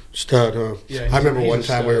different. Stud, huh? Yeah, I remember he's one a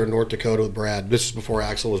time stud. we were in North Dakota with Brad. This is before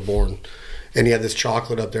Axel was born. And he had this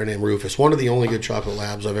chocolate up there named Rufus. One of the only good chocolate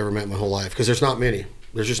labs I've ever met in my whole life. Because there's not many.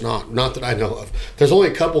 There's just not. Not that I know of. There's only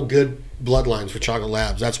a couple good bloodlines for chocolate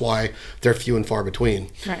labs. That's why they're few and far between.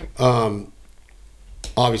 Right.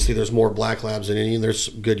 Obviously, there's more black labs than any, and there's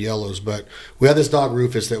good yellows. But we had this dog,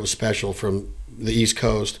 Rufus, that was special from the East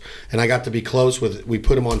Coast. And I got to be close with, we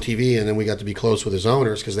put him on TV, and then we got to be close with his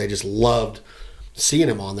owners because they just loved seeing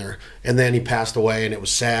him on there. And then he passed away, and it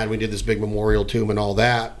was sad. We did this big memorial to him and all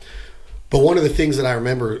that. But one of the things that I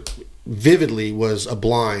remember vividly was a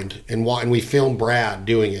blind, and we filmed Brad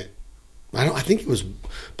doing it. I think it was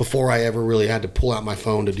before I ever really had to pull out my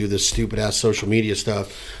phone to do this stupid ass social media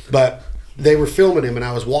stuff. But they were filming him, and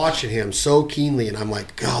I was watching him so keenly, and I'm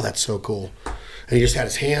like, God, that's so cool. And he just had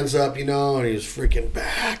his hands up, and he was freaking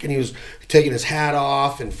back, and he was taking his hat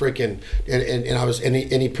off, and freaking,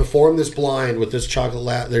 and he performed this blind with this chocolate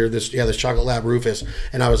lab, this chocolate lab Rufus,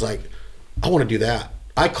 and I was like, I want to do that.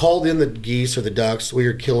 I called in the geese or the ducks. We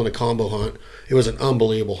were killing a combo hunt. It was an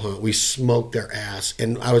unbelievable hunt. We smoked their ass.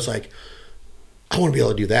 And I was like, I want to be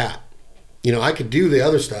able to do that. I could do the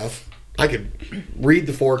other stuff. I could read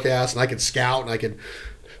the forecast, and I could scout, and I could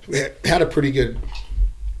had a pretty good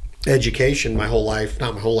education my whole life.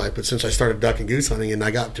 Not my whole life, but since I started duck and goose hunting, and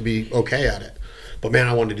I got to be okay at it. But man,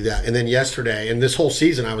 I wanted to do that. And then yesterday, and this whole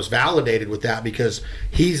season, I was validated with that because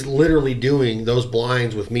he's literally doing those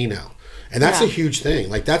blinds with me now. And that's a huge thing.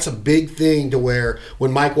 Like, that's a big thing to where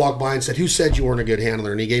when Mike walked by and said, who said you weren't a good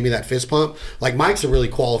handler? And he gave me that fist pump. Like, Mike's a really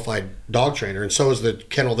qualified dog trainer, and so is the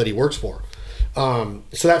kennel that he works for. So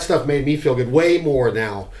that stuff made me feel good way more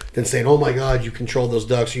now than saying, oh my God, you controlled those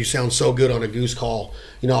ducks. You sound so good on a goose call.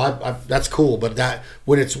 That's cool. But that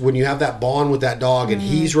when you have that bond with that dog and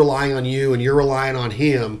he's relying on you and you're relying on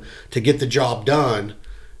him to get the job done,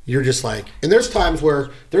 you're just like, and there's times where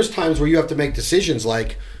you have to make decisions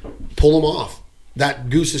like pull him off. That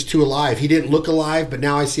goose is too alive. He didn't look alive, but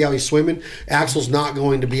now I see how he's swimming. Axel's not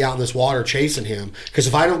going to be out in this water chasing him, because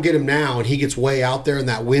if I don't get him now and he gets way out there and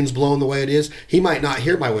that wind's blowing the way it is, he might not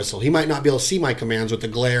hear my whistle. He might not be able to see my commands with the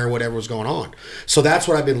glare or whatever was going on. So that's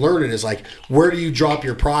what I've been learning is like, where do you drop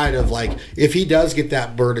your pride of like, if he does get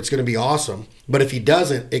that bird, it's going to be awesome. But if he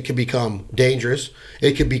doesn't, it could become dangerous.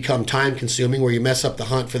 It could become time consuming where you mess up the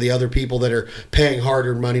hunt for the other people that are paying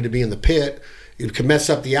hard-earned money to be in the pit. It could mess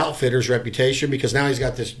up the outfitter's reputation because now he's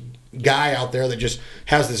got this guy out there that just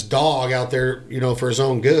has this dog out there, for his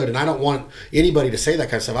own good. And I don't want anybody to say that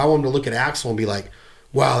kind of stuff. I want him to look at Axel and be like,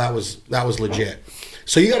 wow, that was legit.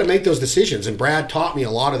 So you got to make those decisions. And Brad taught me a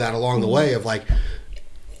lot of that along the way of like,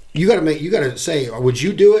 you got to say, would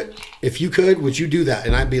you do it? If you could, would you do that?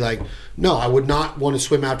 And I'd be like, no, I would not want to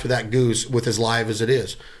swim after that goose with as live as it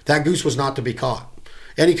is. That goose was not to be caught.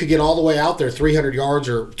 And he could get all the way out there 300 yards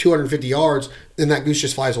or 250 yards, and that goose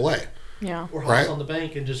just flies away. Yeah. Or hops on the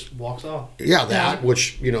bank and just walks off. Yeah,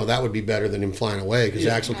 which, that would be better than him flying away because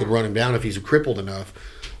Axel could run him down if he's crippled enough.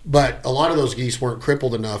 But a lot of those geese weren't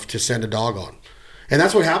crippled enough to send a dog on. And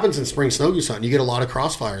that's what happens in spring snow goose hunting. You get a lot of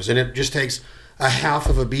crossfires, and it just takes a half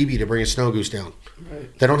of a BB to bring a snow goose down.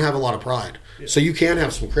 Right. They don't have a lot of pride. Yeah. So you can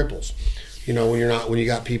have some cripples. When you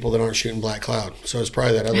got people that aren't shooting black cloud. So it's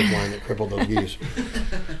probably that other blind that crippled those geese.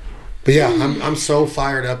 But yeah, I'm so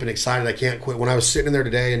fired up and excited. I can't quit. When I was sitting in there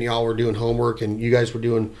today and y'all were doing homework and you guys were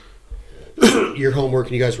doing your homework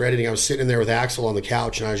and you guys were editing, I was sitting in there with Axel on the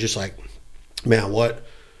couch and I was just like, man, what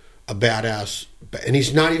a badass. And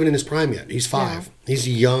he's not even in his prime yet. He's 5. Yeah. He's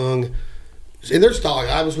young. And there's dogs.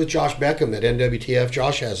 I was with Josh Beckham at NWTF.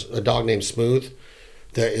 Josh has a dog named Smooth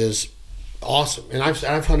that is awesome. And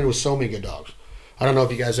I've hunted with so many good dogs. I don't know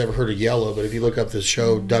if you guys ever heard of Yellow, but if you look up this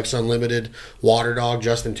show, Ducks Unlimited, Water Dog,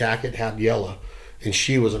 Justin Tackett had Yellow. And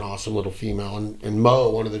she was an awesome little female. And Mo,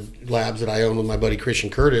 one of the labs that I own with my buddy Christian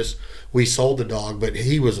Curtis, we sold the dog, but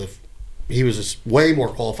he was way more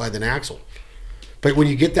qualified than Axel. But when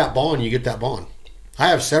you get that bond, you get that bond. I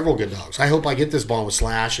have several good dogs. I hope I get this bond with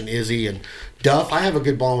Slash and Izzy and Duff. I have a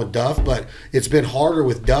good bond with Duff, but it's been harder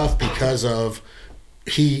with Duff because of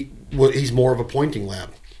he's more of a pointing lab.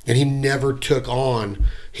 And he never took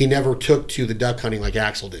to the duck hunting like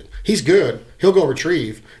Axel did. He's good. He'll go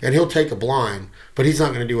retrieve, and he'll take a blind, but he's not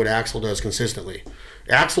going to do what Axel does consistently.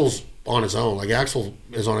 Axel's on his own. Like, Axel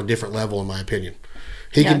is on a different level, in my opinion.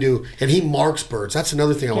 He can do, and he marks birds. That's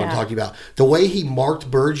another thing I want to talk to you about. The way he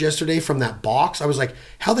marked birds yesterday from that box, I was like,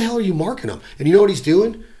 how the hell are you marking them? And you know what he's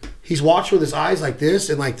doing? He's watching with his eyes like this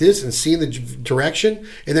and seeing the direction.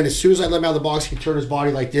 And then as soon as I let him out of the box, he'd turn his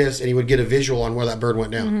body like this and he would get a visual on where that bird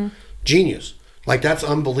went down. Mm-hmm. Genius. Like, that's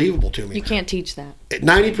unbelievable to me. You can't teach that.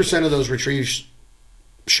 90% of those retrieves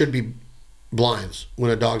should be blinds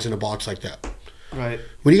when a dog's in a box like that. Right.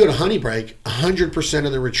 When you go to honey break, 100%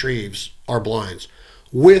 of the retrieves are blinds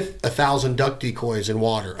with 1,000 duck decoys in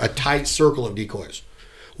water, a tight circle of decoys,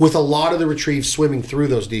 with a lot of the retrieves swimming through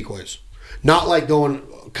those decoys. Not like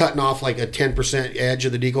cutting off like a 10% edge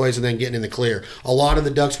of the decoys and then getting in the clear. A lot of the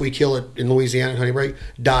ducks we kill in Louisiana at honey break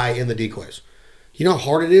die in the decoys. You know how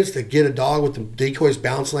hard it is to get a dog with the decoys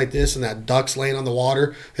bouncing like this and that duck's laying on the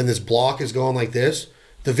water and this block is going like this?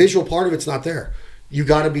 The visual part of it's not there. You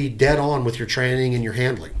got to be dead on with your training and your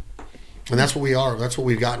handling. And that's what we are. That's what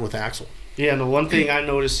we've gotten with Axel. Yeah, and the one thing I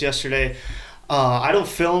noticed yesterday, I don't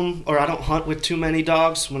film or I don't hunt with too many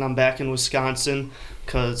dogs when I'm back in Wisconsin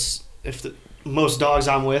because most dogs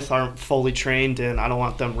I'm with aren't fully trained and I don't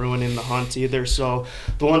want them ruining the hunt either. So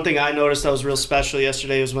the one thing I noticed that was real special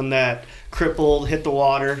yesterday was when that crippled hit the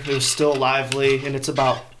water. It was still lively, and it's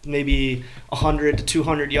about maybe 100 to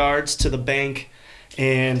 200 yards to the bank.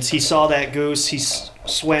 And he saw that goose. He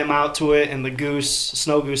swam out to it, and the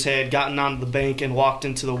snow goose had gotten onto the bank and walked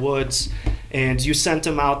into the woods. And you sent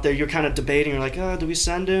him out there. You're kind of debating. You're like, do we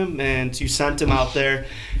send him? And you sent him out there.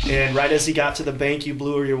 And right as he got to the bank, you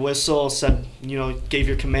blew your whistle, said, gave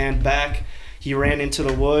your command back. He ran into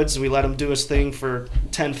the woods. We let him do his thing for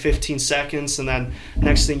 10, 15 seconds. And then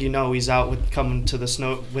next thing you know, he's out with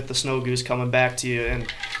the snow goose coming back to you.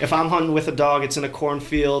 And if I'm hunting with a dog, it's in a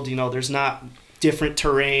cornfield. There's not different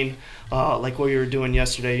terrain like what you were doing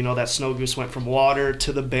yesterday. That snow goose went from water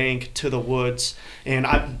to the bank to the woods, and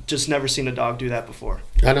I've just never seen a dog do that before.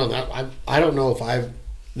 I know that. I don't know if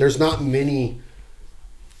there's not many.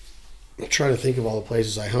 I'm trying to think of all the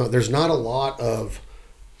places I hunt. There's not a lot of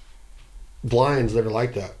blinds that are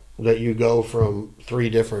like that you go from 3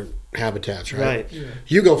 different habitats, right? Yeah.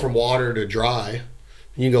 You go from water to dry.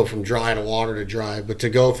 You go from dry to water to dry, but to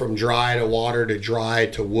go from dry to water to dry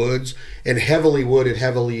to woods and heavily wooded,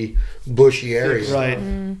 heavily bushy areas, right?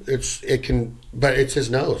 But it's his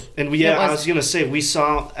nose. And I was gonna say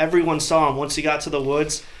everyone saw him once he got to the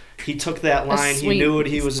woods. He took that line. He knew what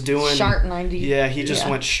he was doing. Sharp 90. Yeah, he just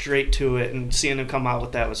went straight to it, and seeing him come out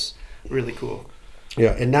with that was really cool.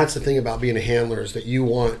 Yeah, and that's the thing about being a handler is that you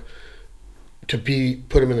want to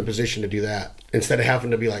put him in the position to do that instead of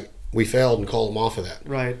having to be like, we failed and call him off of that.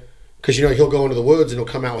 Right. Because, he'll go into the woods and he'll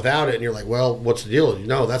come out without it, and you're like, well, what's the deal?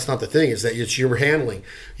 No, that's not the thing. It's that it's your handling.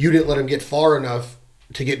 You didn't let him get far enough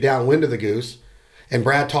to get downwind of the goose. And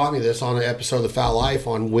Brad taught me this on an episode of the Fowl Life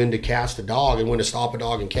on when to cast a dog and when to stop a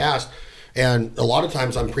dog and cast. And a lot of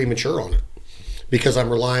times I'm premature on it because I'm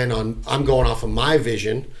going off of my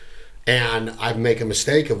vision, and I make a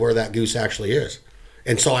mistake of where that goose actually is.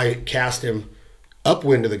 And so I cast him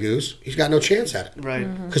upwind of the goose. He's got no chance at it. Right.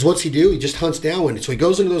 Because what's he do? He just hunts downwind. So he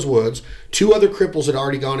goes into those woods. 2 other cripples had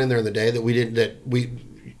already gone in there in the day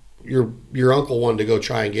your uncle wanted to go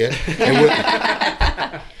try and get.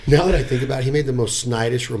 And now that I think about it, he made the most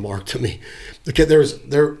snidest remark to me. Okay, there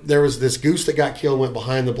was this goose that got killed, went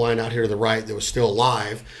behind the blind out here to the right that was still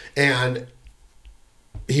alive, and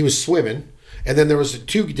he was swimming. And then there was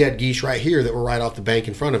 2 dead geese right here that were right off the bank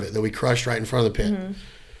in front of it that we crushed right in front of the pit. Mm-hmm.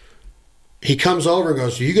 He comes over and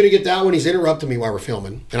goes, "Are you going to get that one?" He's interrupting me while we're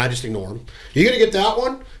filming, and I just ignore him. "Are you going to get that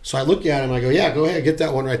one?" So I look at him and I go, "Yeah, go ahead, get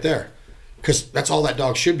that one right there." Because that's all that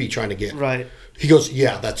dog should be trying to get. Right. He goes,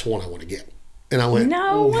 "Yeah, that's one I want to get." And I went,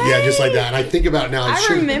 "No way." Yeah, just like that. And I think about it now. I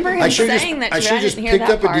remember him saying that. I should have just picked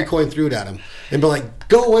up a decoy and threw it at him and be like,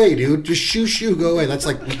 "Go away, dude. Just shoo, go away." That's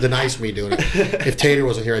like the nice me doing it. If Tater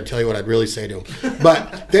wasn't here, I'd tell you what I'd really say to him.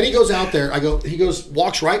 But then he goes out there.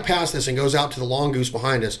 Walks right past us and goes out to the long goose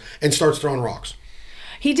behind us and starts throwing rocks.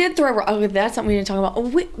 He did throw. Oh, that's something we didn't talk about.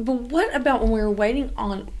 But what about when we were waiting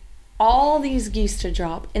on all these geese to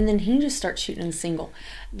drop, and then he just starts shooting a single?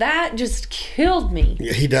 That just killed me.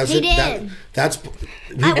 Yeah, he does. He it. did.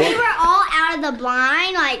 We were all out of the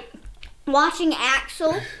blind, like watching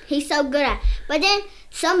Axel. He's so good at it. But then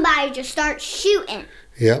somebody just starts shooting.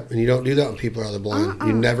 Yep, and you don't do that when people are out of the blind.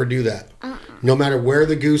 You never do that. No matter where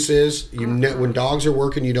the goose is, when dogs are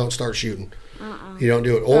working, you don't start shooting. You don't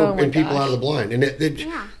do it. Or people out of the blind. And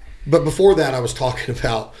But before that, I was talking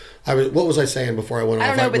about. What was I saying before I went off?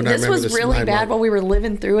 I don't know, but this was really bad while we were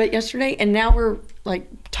living through it yesterday, and now we're like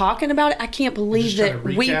talking about it. I can't believe that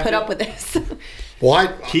we put up with this.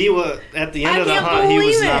 Well, he was at the end of the hunt. He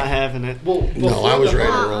was not having it. Well, no, I was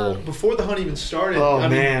ready to roll before the hunt even started. Oh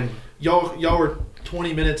man, y'all were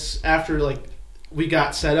 20 minutes after we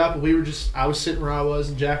got set up. I was sitting where I was,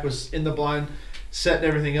 and Jack was in the blind setting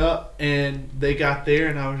everything up, and they got there,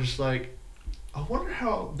 and I was just like, I wonder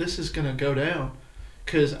how this is gonna go down.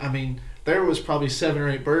 Because, there was probably 7 or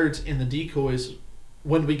 8 birds in the decoys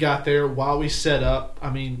when we got there while we set up.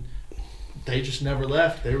 They just never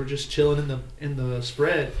left. They were just chilling in the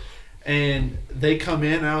spread. And they come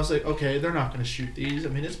in, and I was like, okay, they're not going to shoot these.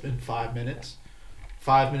 It's been 5 minutes.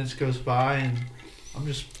 5 minutes goes by, and I'm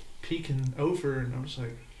just peeking over, and I was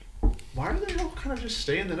like, why are they all kind of just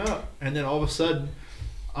standing up? And then all of a sudden,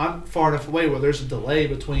 I'm far enough away where there's a delay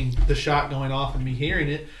between the shot going off and me hearing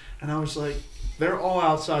it. And I was like, they're all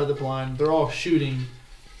outside of the blind. They're all shooting.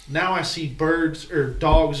 Now I see birds or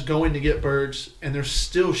dogs going to get birds, and they're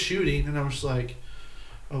still shooting. And I was like,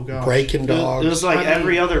 oh, gosh. Breaking dogs. It was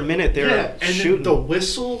every other minute they were shooting. And the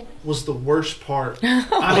whistle was the worst part.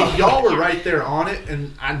 Y'all were right there on it,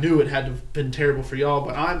 and I knew it had to have been terrible for y'all,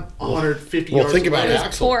 but I'm 150 yards away. Well, think about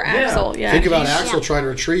Axel. Poor Axel, yeah. Think about Axel trying to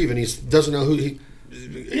retrieve, and he doesn't know who he...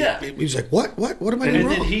 Yeah, he's like, what am I doing wrong? And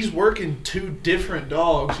then he's working 2 different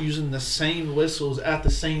dogs using the same whistles at the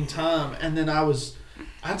same time. And then I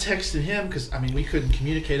texted him because we couldn't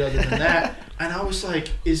communicate other than that. And I was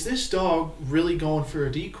like, is this dog really going for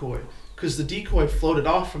a decoy? Because the decoy floated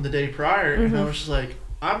off from the day prior, and I was just like,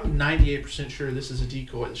 I'm 98% sure this is a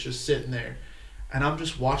decoy that's just sitting there. And I'm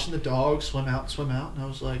just watching the dog swim out, and I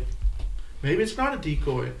was like, maybe it's not a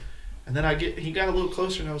decoy. And then he got a little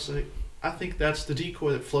closer, and I was like, I think that's the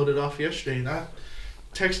decoy that floated off yesterday. And I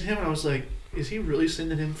texted him, and I was like, is he really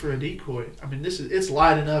sending him for a decoy? It's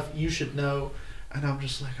light enough, you should know. And I'm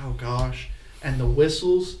just like, oh gosh. And the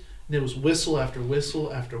whistles, and it was whistle after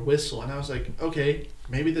whistle after whistle. And I was like, okay,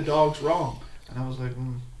 maybe the dog's wrong. And I was like,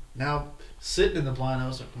 now sitting in the blind, I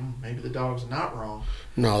was like, maybe the dog's not wrong.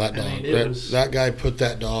 No, that dog. That guy put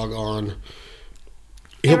that dog on.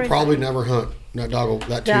 He'll probably never hunt. That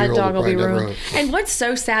 2-year-old will probably never hunt. And what's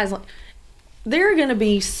so sad is there are going to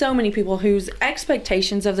be so many people whose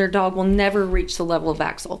expectations of their dog will never reach the level of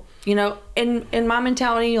Axel. In my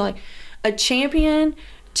mentality, a champion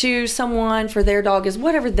to someone for their dog is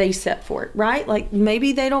whatever they set for it, right?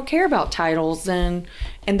 Maybe they don't care about titles and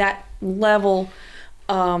that level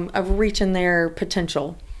of reaching their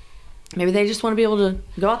potential. Maybe they just want to be able to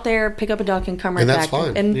go out there, pick up a duck, and come right back.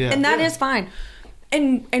 Fine. And that is fine.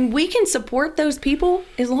 And we can support those people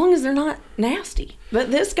as long as they're not nasty. But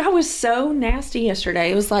this guy was so nasty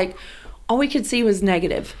yesterday. It was like all we could see was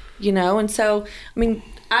negative, And so,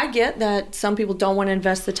 I get that some people don't want to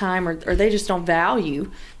invest the time or they just don't value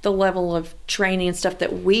the level of training and stuff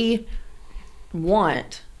that we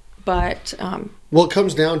want. But well, it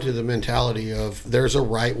comes down to the mentality of there's a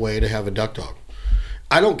right way to have a duck dog.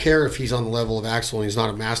 I don't care if he's on the level of Axel and he's not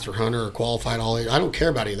a master hunter or qualified all age. I don't care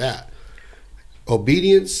about any of that.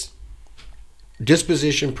 Obedience,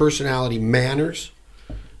 disposition, personality, manners,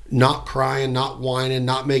 not crying, not whining,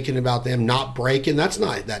 not making it about them, not breaking. That's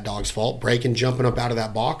not that dog's fault. Breaking, jumping up out of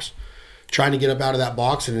that box, trying to get up out of that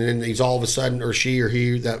box, and then he's all of a sudden, or she or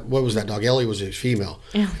he, what was that dog? Ellie was a female.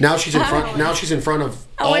 Yeah. Now she's in front. Now she's in front of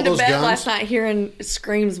all those guns. I went to bed last night hearing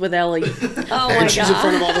screams with Ellie. Oh my God! And she's in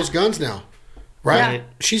front of all those guns now, right? Yeah.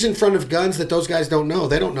 She's in front of guns that those guys don't know.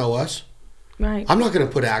 They don't know us. Right. I'm not going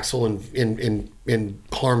to put Axel in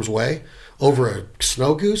harm's way over a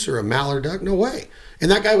snow goose or a mallard duck. No way.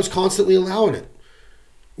 And that guy was constantly allowing it.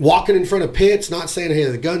 Walking in front of pits, not saying, hey,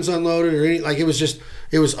 the gun's unloaded or anything.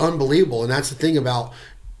 It was unbelievable. And that's the thing about,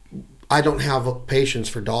 I don't have patience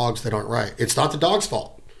for dogs that aren't right. It's not the dog's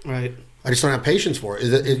fault. Right. I just don't have patience for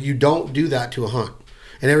it. You don't do that to a hunt.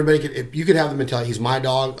 And you could have the mentality, he's my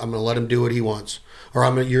dog, I'm going to let him do what he wants. Or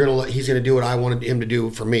he's going to do what I wanted him to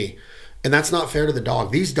do for me. And that's not fair to the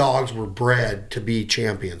dog. These dogs were bred to be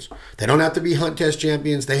champions. They don't have to be hunt test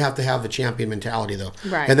champions. They have to have the champion mentality, though.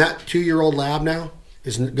 Right. And that 2-year-old lab now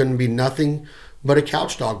is going to be nothing but a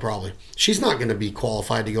couch dog, probably. She's not going to be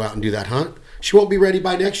qualified to go out and do that hunt. She won't be ready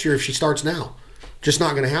by next year if she starts now. Just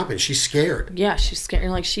not going to happen. She's scared. Yeah, she's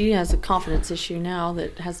scared. She has a confidence issue now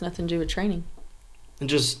that has nothing to do with training. And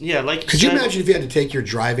just, like Could you imagine if you had to take your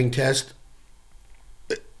driving test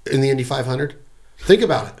in the Indy 500? Think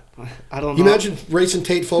about it. I don't know. You imagine racing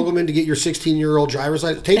Tate Fogelman to get your 16-year-old driver's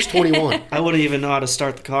license? Tate's 21. I wouldn't even know how to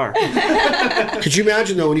start the car. Could you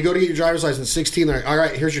imagine, though, when you go to get your driver's license at 16, they're like, all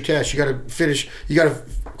right, here's your test. You got to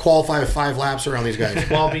qualify with 5 laps around these guys.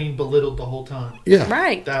 While being belittled the whole time. Yeah.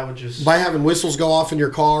 Right. That would just... By having whistles go off in your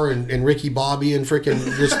car and Ricky Bobby and freaking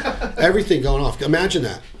just everything going off. Imagine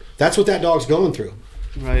that. That's what that dog's going through.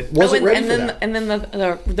 Right. Wasn't ready for that. And then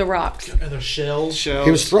the rocks. And their shells.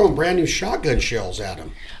 He was throwing brand new shotgun shells at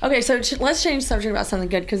him. Okay, so let's change the subject about something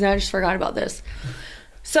good because I just forgot about this.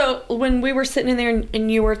 So when we were sitting in there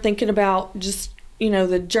and you were thinking about just,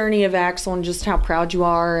 the journey of Axel and just how proud you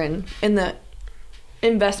are and the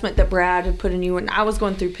investment that Brad had put in you, and I was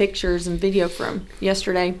going through pictures and video from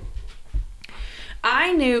yesterday,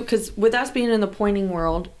 I knew, because with us being in the pointing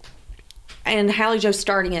world and Hallie Jo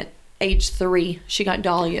starting at age 3, she got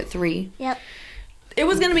Dolly at 3. Yep. It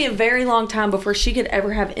was going to be a very long time before she could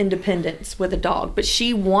ever have independence with a dog, but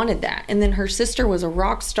she wanted that. And then her sister was a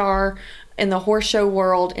rock star in the horse show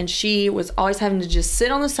world, and she was always having to just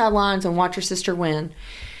sit on the sidelines and watch her sister win.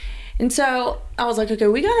 And so I was like, okay,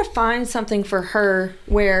 we got to find something for her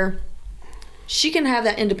where she can have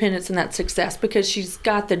that independence and that success, because she's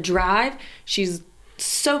got the drive. She's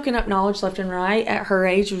soaking up knowledge left and right. At her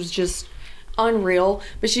age, it was just unreal.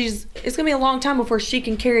 But it's going to be a long time before she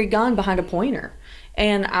can carry a gun behind a pointer.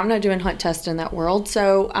 And I'm not doing hunt test in that world.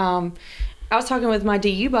 So I was talking with my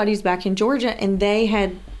DU buddies back in Georgia, and they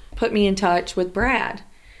had put me in touch with Brad.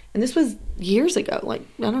 And this was years ago. Like,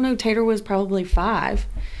 I don't know, Tater was probably 5.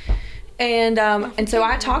 And so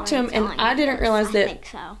I talked to him, and I didn't realize that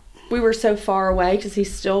we were so far away, because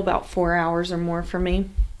he's still about 4 hours or more from me.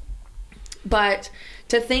 But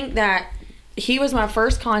to think that he was my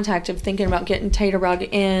first contact of thinking about getting Tater Rug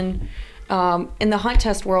in the hunt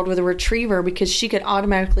test world with a retriever, because she could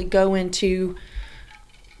automatically go into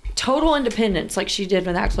total independence like she did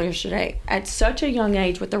with Axel yesterday at such a young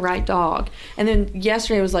age with the right dog. And then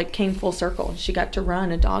yesterday was like came full circle. She got to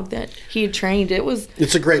run a dog that he had trained.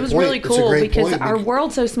 It's a great point. It was really cool because our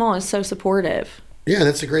world's so small and so supportive. Yeah,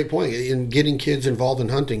 that's a great point. In getting kids involved in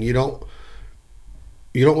hunting, you don't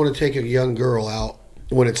want to take a young girl out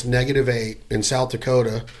when it's -8 in South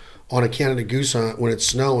Dakota on a Canada goose hunt when it's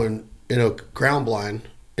snowing in a ground blind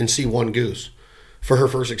and see one goose for her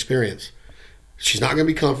first experience. She's not going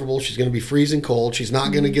to be comfortable. She's going to be freezing cold. She's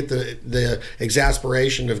not going to get the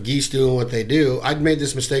exasperation of geese doing what they do. I'd made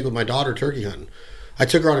this mistake with my daughter turkey hunting. I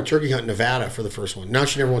took her on a turkey hunt in Nevada for the first one. Now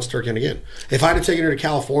she never wants to turkey hunt again. If I'd have taken her to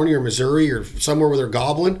California or Missouri or somewhere where they're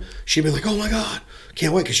gobbling, she'd be like, oh my God,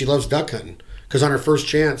 can't wait, because she loves duck hunting. Because on her first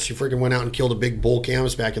chance, she freaking went out and killed a big bull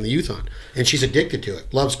canvasback in the youth hunt. And she's addicted to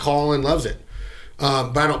it. Loves calling, loves it.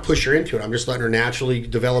 But I don't push her into it. I'm just letting her naturally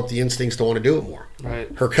develop the instincts to want to do it more. Right.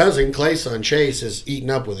 Her cousin, Clay's son, Chase, is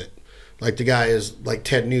eating up with it. Like the guy is like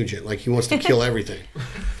Ted Nugent. Like he wants to kill everything.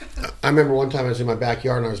 I remember one time I was in my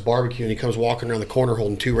backyard and I was barbecuing. He comes walking around the corner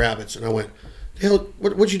holding 2 rabbits. And I went, hell,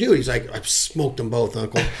 what'd you do? He's like, I've smoked them both,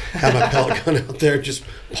 Uncle. Had my pellet gun out there just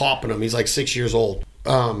popping them. He's like 6 years old.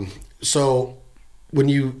 So when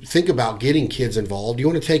you think about getting kids involved, you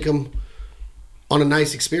want to take them on a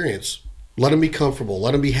nice experience. Let them be comfortable.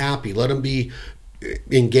 Let them be happy. Let them be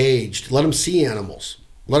engaged. Let them see animals.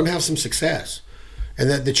 Let them have some success. And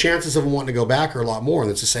that the chances of them wanting to go back are a lot more. And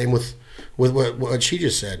it's the same with what she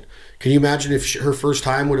just said. Can you imagine if her first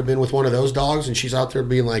time would have been with one of those dogs and she's out there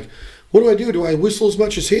being like, what do I do? Do I whistle as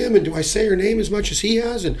much as him? And do I say her name as much as he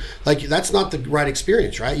has? And like, that's not the right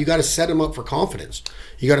experience, right? You got to set them up for confidence.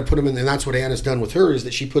 You got to put them in. And that's what Anna's done with her, is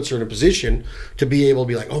that she puts her in a position to be able to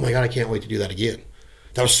be like, oh my God, I can't wait to do that again.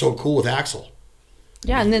 That was so cool with Axel.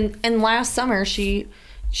 Yeah, and last summer she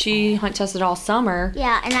hunt tested all summer.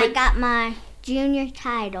 Yeah, and I got my junior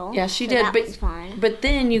title. Yeah, she so did. That was fun. But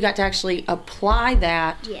then you got to actually apply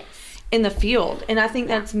that in the field, and I think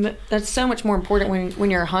that's so much more important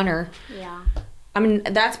when you're a hunter. Yeah. I mean,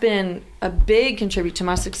 that's been a big contribute to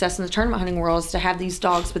my success in the tournament hunting world, is to have these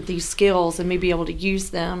dogs with these skills and me be able to use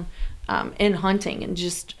them in hunting and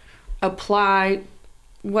just apply.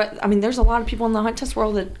 There's a lot of people in the hunt test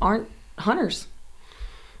world that aren't hunters.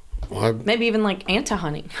 Well, maybe even like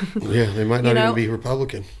anti-hunting. Yeah, they might not even be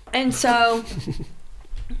Republican. And so,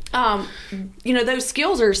 those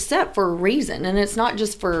skills are set for a reason, and it's not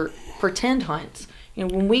just for pretend hunts.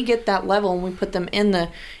 When we get that level and we put them in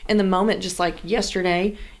the moment, just like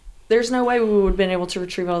yesterday, there's no way we would have been able to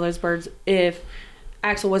retrieve all those birds if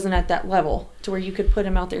Axel wasn't at that level to where you could put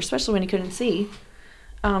him out there, especially when he couldn't see.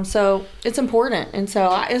 So it's important. And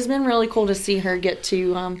so it's been really cool to see her get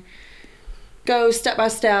to go step by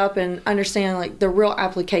step and understand like the real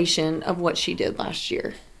application of what she did last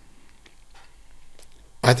year.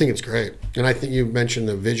 I think it's great. And I think you mentioned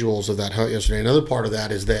the visuals of that hunt yesterday. Another part of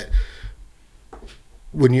that is that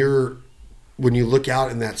when you look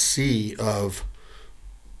out in that sea of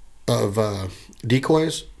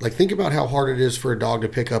decoys, like think about how hard it is for a dog to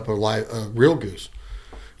pick up a real goose.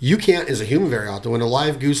 You can't, as a human, very often. When a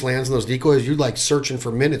live goose lands in those decoys, you're like searching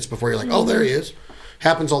for minutes before you're like, oh, there he is.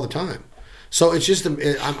 Happens all the time. So it's just,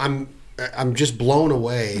 I'm just blown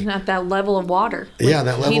away. At that level of water. Yeah,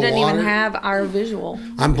 that level of water. He didn't even have our visual.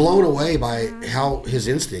 I'm blown away by how his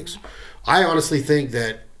instincts. I honestly think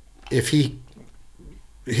that if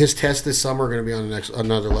his tests this summer are going to be on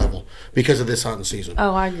another level because of this hunting season.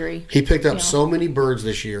 Oh, I agree. He picked up so many birds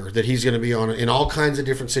this year that he's going to be on in all kinds of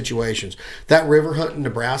different situations. That river hunt in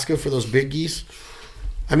Nebraska for those big geese,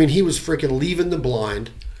 I mean, he was freaking leaving the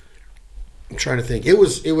blind. I'm trying to think. It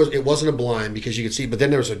wasn't a blind because you could see, but then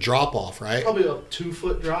there was a drop off, right? Probably a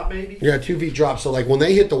 2-foot drop, maybe. Yeah, 2 feet drop. So like when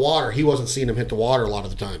they hit the water, he wasn't seeing them hit the water a lot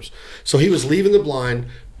of the times. So he was leaving the blind,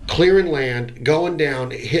 clearing land, going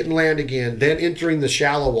down, hitting land again, then entering the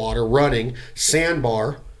shallow water, running,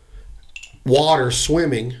 sandbar, water,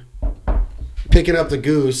 swimming, picking up the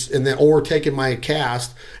goose, and then or taking my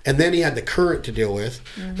cast, and then he had the current to deal with,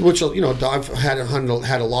 which I've had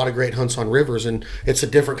a lot of great hunts on rivers, and it's a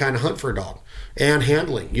different kind of hunt for a dog. And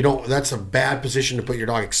handling, that's a bad position to put your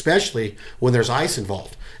dog, especially when there's ice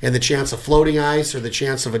involved. And the chance of floating ice or the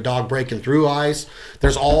chance of a dog breaking through ice,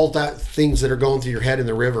 there's all that things that are going through your head in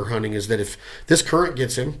the river hunting is that if this current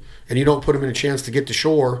gets him and you don't put him in a chance to get to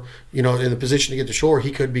shore, in the position to get to shore,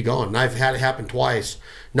 he could be gone. And I've had it happen twice.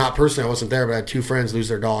 Not personally, I wasn't there, but I had 2 friends lose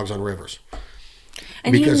their dogs on rivers.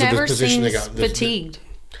 And he never seems fatigued.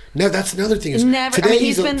 No, that's another thing.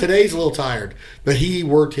 Today's a little tired, but he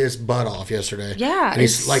worked his butt off yesterday. Yeah, and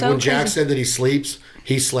he's like when Jack said that he sleeps,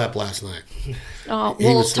 he slept last night. Well,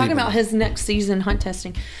 talking about his next season hunt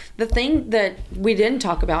testing, the thing that we didn't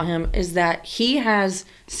talk about him is that he has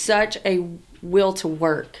such a will to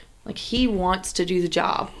work. Like he wants to do the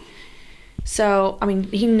job. So I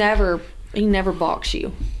mean, he never balks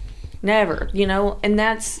you, never. And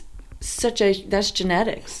that's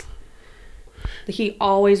genetics. He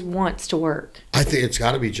always wants to work. I think it's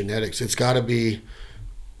got to be genetics. It's got to be,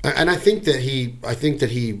 and I think that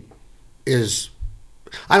he is.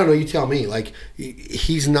 I don't know. You tell me. Like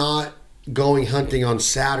he's not going hunting on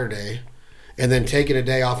Saturday, and then taking a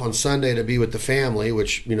day off on Sunday to be with the family.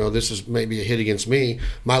 Which this is maybe a hit against me.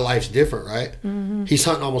 My life's different, right? Mm-hmm. He's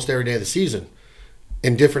hunting almost every day of the season,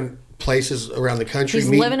 in different places around the country. He's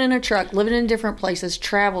living in a truck, living in different places,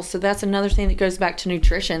 travels. So that's another thing that goes back to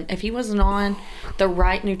nutrition. If he wasn't on the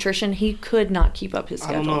right nutrition, he could not keep up his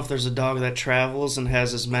schedule. I don't know if there's a dog that travels and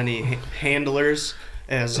has as many handlers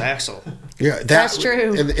as Axel. Yeah, that's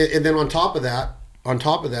true. And then on top of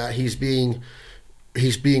that, he's being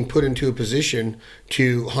put into a position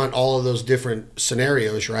to hunt all of those different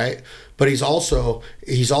scenarios, right? But he's also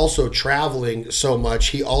traveling so much.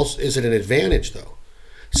 He also is at an advantage though.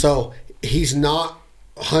 So he's not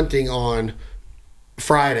hunting on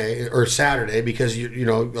Friday or Saturday because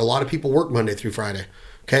a lot of people work Monday through Friday.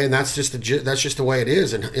 Okay, and that's just the way it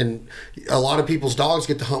is. And a lot of people's dogs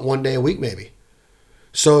get to hunt one day a week maybe.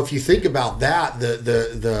 So if you think about that,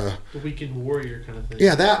 the weekend warrior kind of thing.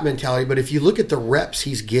 Yeah, that mentality. But if you look at the reps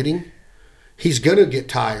he's getting, he's gonna get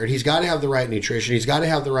tired. He's got to have the right nutrition. He's got to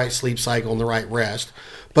have the right sleep cycle and the right rest.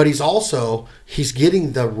 But he's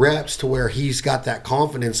getting the reps to where he's got that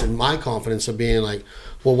confidence and my confidence of being like,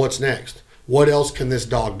 well, what's next? What else can this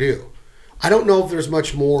dog do? I don't know if there's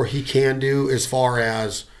much more he can do as far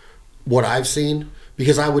as what I've seen,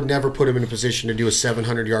 because I would never put him in a position to do a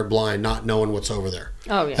 700-yard blind not knowing what's over there.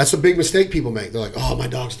 Oh, yeah. That's a big mistake people make. They're like, oh, my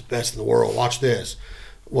dog's the best in the world. Watch this.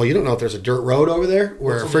 Well, you don't know if there's a dirt road over there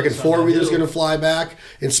where a freaking four-wheeler's going to fly back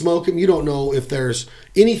and smoke him. You don't know if there's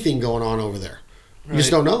anything going on over there. You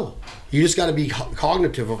just don't know. You just got to be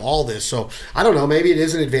cognitive of all this. So I don't know. Maybe it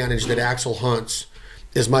is an advantage that Axel hunts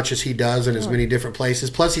as much as he does in as many different places.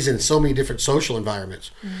 Plus, he's in so many different social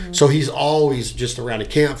environments. Mm-hmm. So he's always just around a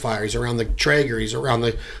campfire. He's around the Traeger. He's around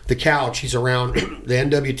the couch. He's around the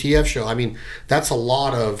NWTF show. I mean, that's a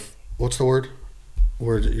lot of, what's the word?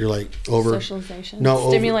 Where you're like over socialization. No,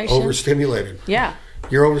 stimulation. Overstimulated. Yeah.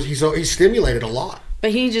 He's stimulated a lot.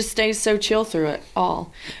 But he just stays so chill through it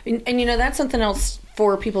all. And that's something else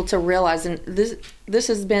for people to realize. And this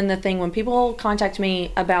has been the thing when people contact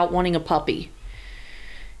me about wanting a puppy.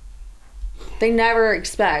 They never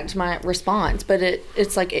expect my response, but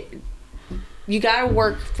it's like you got to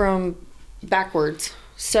work from backwards.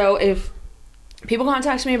 So if people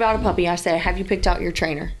contact me about a puppy, I say, have you picked out your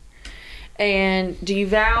trainer? And do you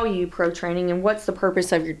value pro training? And what's the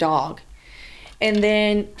purpose of your dog? And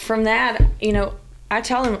then from that, I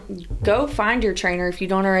tell them, go find your trainer if you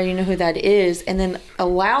don't already know who that is, and then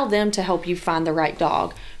allow them to help you find the right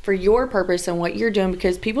dog for your purpose and what you're doing,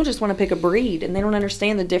 because people just want to pick a breed and they don't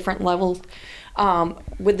understand the different levels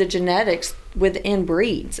with the genetics within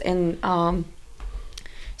breeds. And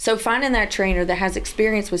so finding that trainer that has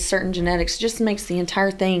experience with certain genetics just makes the entire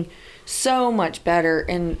thing so much better.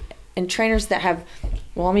 And trainers that have,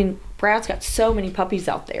 well, I mean, Brad's got so many puppies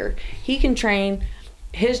out there. He can train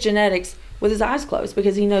his genetics with his eyes closed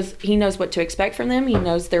because he knows what to expect from them. He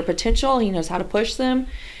knows their potential. He knows how to push them.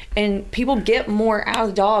 And people get more out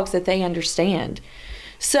of dogs that they understand.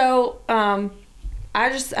 So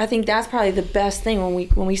I think that's probably the best thing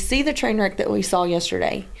when we see the train wreck that we saw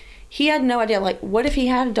yesterday. He had no idea. Like, what if he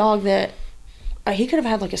had a dog that he could have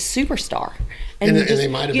had like a superstar, and they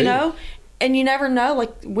might have, you know, and you never know.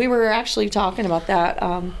 Like, we were actually talking about that.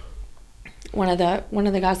 One of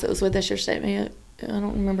the guys that was with us yesterday, I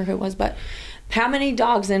don't remember who it was, but how many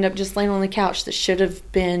dogs end up just laying on the couch that should have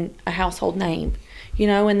been a household name, you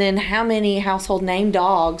know? And then how many household name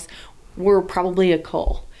dogs were probably a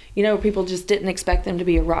cull, you know? People just didn't expect them to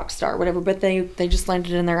be a rock star or whatever, but they just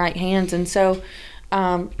landed in the right hands. And so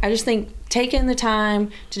I just think taking the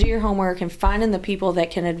time to do your homework and finding the people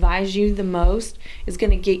that can advise you the most is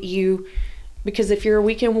going to get you, because if you're a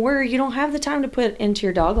weekend warrior, you don't have the time to put into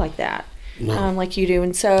your dog like that, like you do.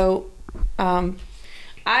 And so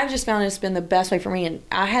I've just found it's been the best way for me, and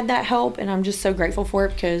I had that help, and I'm just so grateful for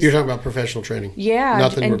it. Because you're talking about professional training. Yeah.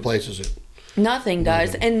 Nothing replaces it. Nothing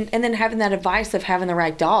does. And then having that advice of having the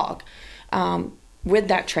right dog with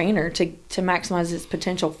that trainer to maximize its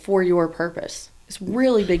potential for your purpose. It's a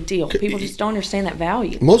really big deal. People just don't understand that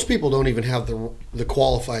value. Most people don't even have the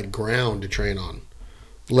qualified ground to train on,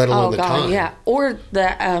 let alone the time. Yeah. Or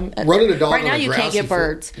the running a dog right on now a you can't get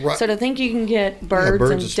birds. Right. So to think you can get birds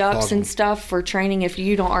and ducks possible. and stuff for training if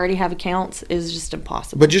you don't already have accounts is just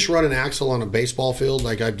impossible. But just run an axle on a baseball field,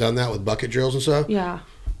 like I've done that with bucket drills and stuff. Yeah.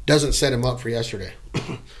 Doesn't set him up for yesterday.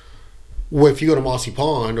 Well, if you go to Mossy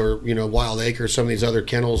Pond or Wild Acre, some of these other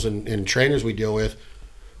kennels and trainers we deal with,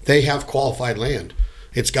 they have qualified land.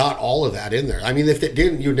 It's got all of that in there. I mean, if it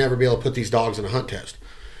didn't, you'd never be able to put these dogs in a hunt test.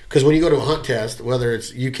 Because when you go to a hunt test, whether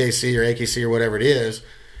it's UKC or AKC or whatever it is,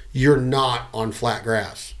 you're not on flat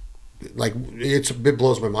grass. Like, it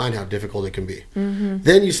blows my mind how difficult it can be. Mm-hmm.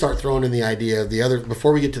 Then you start throwing in the idea of the other,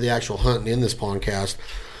 before we get to the actual hunting in this podcast,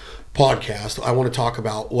 I want to talk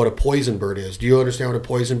about what a poison bird is. Do you understand what a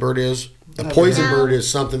poison bird is? A poison bird is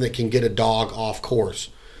something that can get a dog off course.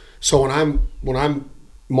 So when I'm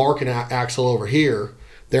marking Axel over here,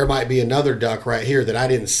 there might be another duck right here that I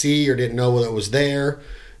didn't see or didn't know that was there,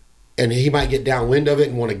 and he might get downwind of it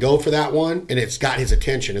and want to go for that one, and it's got his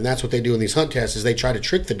attention. And that's what they do in these hunt tests, is they try to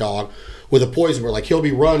trick the dog with a poison bird. Like, he'll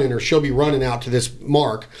be running or she'll be running out to this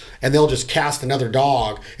mark, and they'll just cast another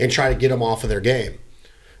dog and try to get him off of their game.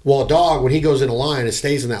 Well, a dog, when he goes in a line, it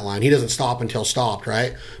stays in that line. He doesn't stop until stopped,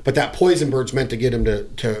 right? But that poison bird's meant to get him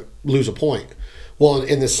to lose a point. Well,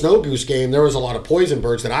 in the snow goose game, there was a lot of poison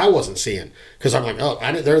birds that I wasn't seeing because I'm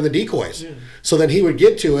like, they're in the decoys. Yeah. So then he would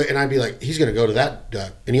get to it, and I'd be like, he's going to go to that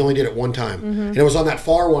duck. And he only did it one time. Mm-hmm. And it was on that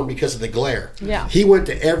far one because of the glare. Yeah. He went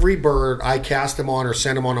to every bird I cast him on or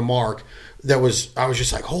sent him on a mark I was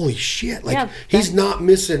just like, holy shit. Like, he's not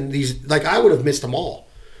missing these. Like, I would have missed them all.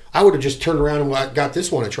 I would have just turned around and got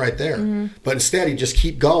this one. It's right there. Mm-hmm. But instead, he just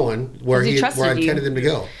keep going where I intended him to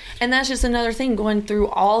go. And that's just another thing, going through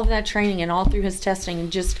all of that training and all through his testing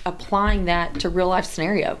and just applying that to real life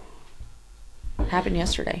scenario. Happened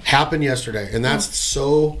yesterday. And that's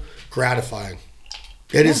so gratifying.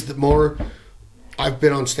 It is the more. I've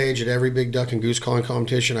been on stage at every big duck and goose calling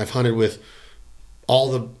competition. I've hunted with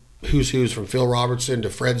all the who's from Phil Robertson to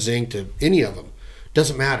Fred Zink to any of them.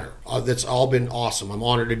 Doesn't matter. That's all been awesome. I'm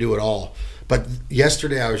honored to do it all. But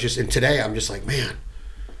yesterday and today I'm just like, man,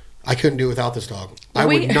 I couldn't do it without this dog. I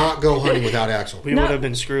would not go hunting without Axel. We would have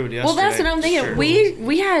been screwed yesterday. Well, that's what I'm thinking. Sure.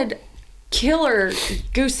 We had killer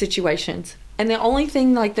goose situations, and the only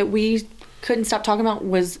thing like that we couldn't stop talking about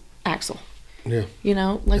was Axel. Yeah. We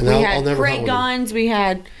had great guns. We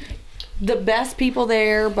had the best people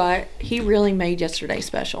there, but he really made yesterday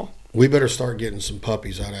special. We better start getting some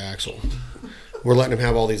puppies out of Axel. We're letting him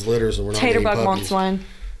have all these litters, and we're not getting puppies. Tater wants one.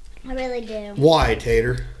 I really do. Why,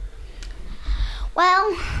 Tater?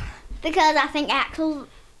 Well, because I think Axel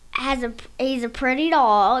he's a pretty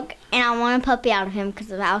dog, and I want a puppy out of him because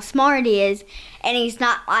of how smart he is, and he's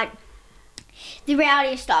not like the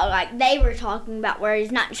rowdiest dog like they were talking about, where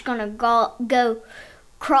he's not just gonna go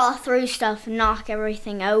crawl through stuff and knock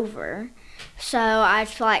everything over. So I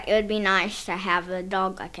feel like it would be nice to have a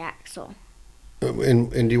dog like Axel.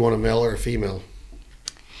 And do you want a male or a female?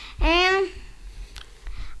 And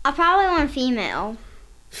I probably want a female.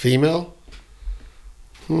 Female?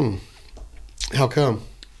 How come?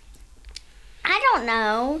 I don't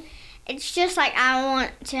know. It's just like I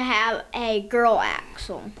want to have a girl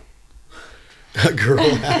axle. A girl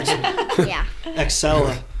axle. Yeah.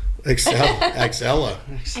 Excella. Axella.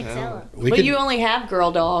 Axella. But you only have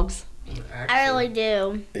girl dogs. I really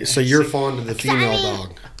do. So you're fond of the female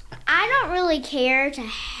dog. I don't really care to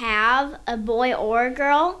have a boy or a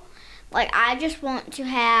girl. Like, I just want to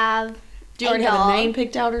have Do you already have a name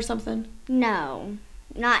picked out or something? No,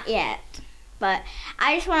 not yet. But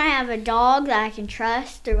I just want to have a dog that I can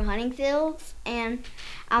trust through hunting fields, and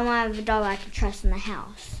I want to have a dog I can trust in the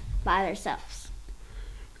house by themselves.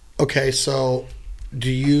 Okay, so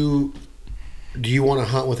do you want to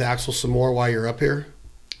hunt with Axel some more while you're up here?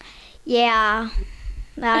 Yeah,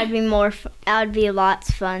 that would be that would be lots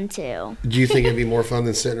of fun too. Do you think it'd be more fun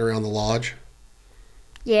than sitting around the lodge?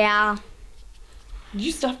 Yeah.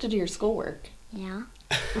 You still have to do your schoolwork. Yeah.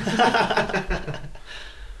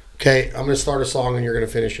 Okay, I'm going to start a song and you're going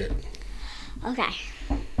to finish it. Okay.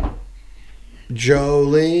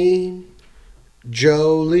 Jolene,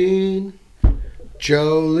 Jolene,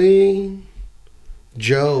 Jolene,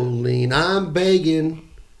 Jolene, I'm begging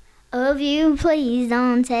of you, please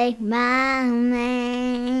don't take my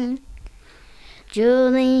man.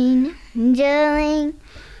 Jolene, Jolene,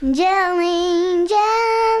 Jolene,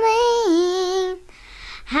 Jolene,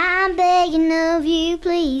 I'm begging of you,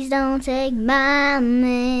 please don't take my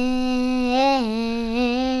man.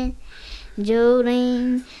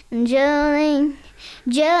 Jolene, Jolene,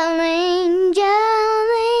 Jolene,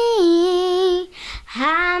 Jolene,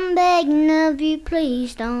 I'm begging of you,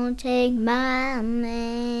 please don't take my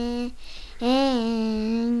man.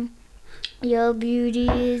 Your beauty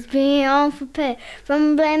is beyond compare,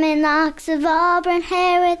 from flaming locks of auburn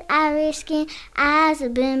hair with Irish skin, eyes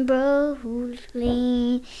have been broken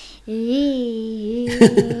clean.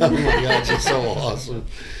 Oh my God, she's so awesome.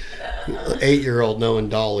 8-year-old knowing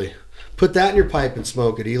Dolly. Put that in your pipe and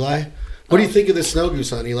smoke it, Eli. What do you think of the snow goose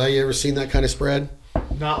hunt, Eli? You ever seen that kind of spread?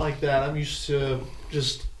 Not like that. I'm used to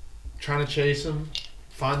just trying to chase them,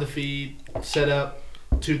 find the feed, set up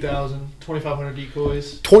 2,000, 2,500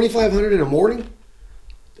 decoys. 2,500 in a morning?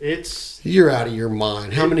 You're out of your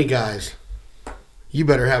mind. How many guys? You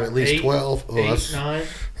better have at least 12. Oh, 9.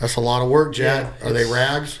 That's a lot of work, Jack. Yeah, Are they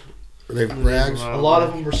rags? Are they rags? A lot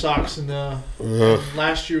of them were socks, and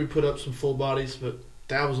last year we put up some full bodies, but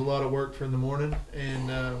that was a lot of work for in the morning,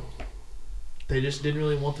 and they just didn't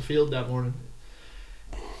really want the field that morning.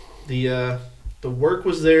 The work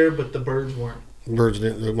was there, but the birds weren't.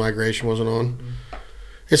 The migration wasn't on. Mm-hmm.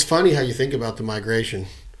 It's funny how you think about the migration.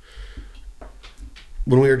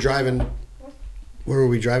 When we were driving, where were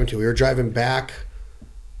we driving to? We were driving back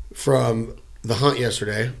from the hunt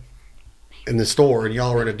yesterday in the store, and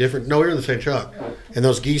y'all were in a different. No, we were in the same truck, and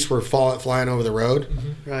those geese were flying over the road.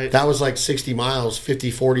 Mm-hmm. Right. That was like 60 miles, 50,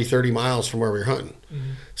 40, 30 miles from where we were hunting.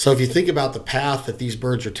 Mm-hmm. So if you think about the path that these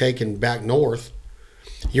birds are taking back north,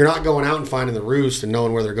 you're not going out and finding the roost and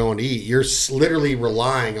knowing where they're going to eat. You're literally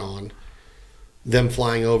relying on them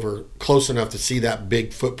flying over close enough to see that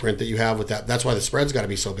big footprint that you have with that. That's why the spread's got to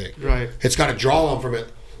be so big. Right. It's got to draw them from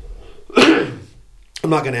it. I'm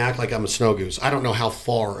not going to act like I'm a snow goose. I don't know how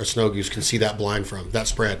far a snow goose can see that blind from, that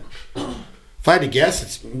spread. If I had to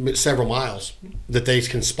guess, it's several miles that they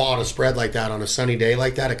can spot a spread like that on a sunny day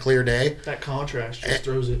like that, a clear day. That contrast just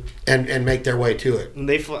throws it. And make their way to it. And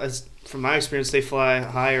they fly, from my experience, they fly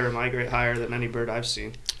higher and migrate higher than any bird I've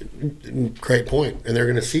seen. Great point. And they're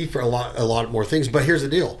going to see for a lot more things. But here's the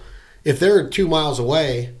deal. If they're 2 miles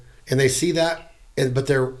away and they see that, but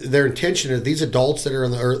their intention is, these adults that are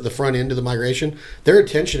on the front end of the migration, their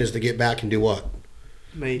intention is to get back and do what?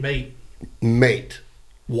 Mate.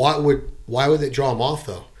 Why would it draw them off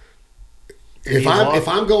though? If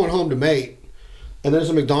I'm going home to mate and there's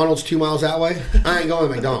a McDonald's 2 miles that way, I ain't going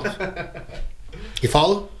to McDonald's. You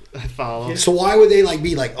follow? I follow. So why would they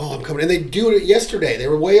be like, oh, I'm coming? And they do it yesterday. They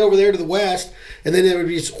were way over there to the west, and then they would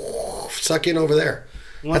be just suck in over there.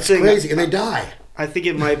 That's crazy, and they die. I think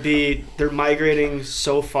it might be they're migrating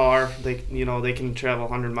so far. They can travel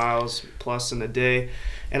 100 miles plus in a day,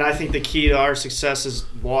 and I think the key to our success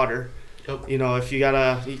is water. Yep.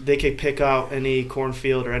 If they could pick out any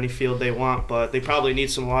cornfield or any field they want, but they probably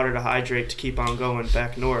need some water to hydrate to keep on going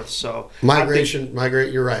back north. So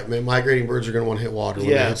you're right, man. Migrating birds are going to want to hit water.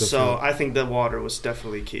 Yeah, so I think the water was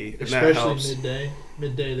definitely key, and especially that helps.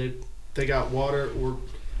 Midday, they got water or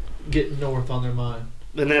getting north on their mind.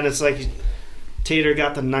 And then it's like Tater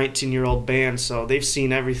got the 19-year-old band, so they've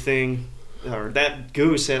seen everything, or that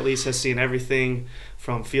goose at least has seen everything.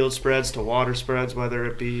 From field spreads to water spreads, whether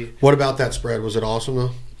it be... What about that spread? Was it awesome, though?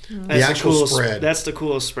 The actual spread. That's the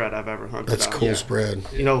coolest spread I've ever hunted. That's cool spread.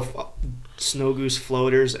 You know, snow goose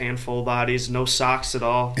floaters and full bodies, no socks at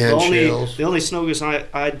all. And the only snow goose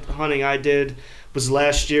hunting I did was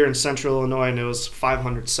last year in central Illinois, and it was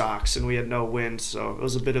 500 socks, and we had no wind, so it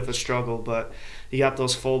was a bit of a struggle. But you got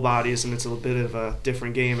those full bodies, and it's a bit of a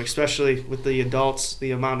different game, especially with the adults.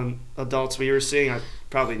 The amount of adults we were seeing, I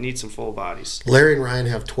probably need some full bodies. Larry and Ryan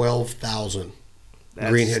have 12,000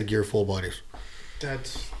 green headgear full bodies.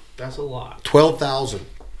 That's a lot. 12,000.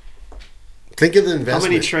 Think of the investment. How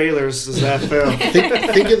many trailers does that fill?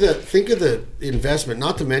 think of the investment.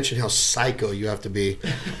 Not to mention how psycho you have to be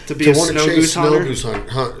to be a want snow to chase goose snow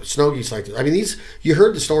hunter. goose snow geese like this. I mean, you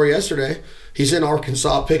heard the story yesterday. He's in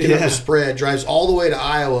Arkansas picking up a spread, drives all the way to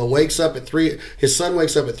Iowa, wakes up at 3. His son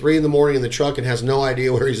wakes up at 3 in the morning in the truck and has no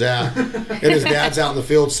idea where he's at. And his dad's out in the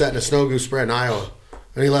field setting a snow goose spread in Iowa.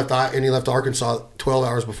 And he left Arkansas 12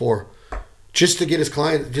 hours before, just to get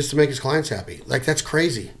just to make his clients happy. Like, that's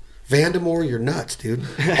crazy. Vandemore, you're nuts, dude.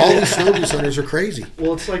 All these snow goose hunters are crazy.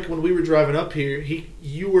 Well, it's like when we were driving up here.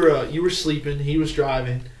 You were sleeping. He was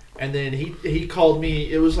driving, and then he called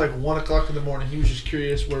me. It was like 1:00 in the morning. He was just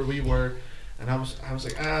curious where we were, and I was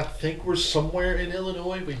like, I think we're somewhere in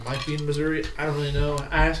Illinois. We might be in Missouri. I don't really know.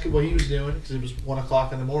 I asked him what he was doing because it was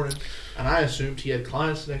 1:00 in the morning, and I assumed he had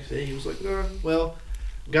clients the next day. He was like, well,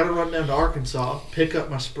 got to run down to Arkansas, pick up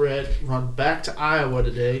my spread, run back to Iowa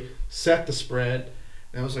today, set the spread.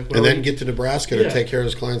 And I was like, well, and then get to Nebraska to take care of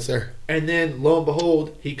his clients there. And then, lo and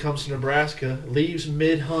behold, he comes to Nebraska, leaves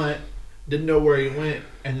mid-hunt, didn't know where he went,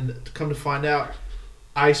 and then come to find out,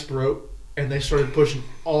 ice broke, and they started pushing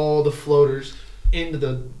all the floaters into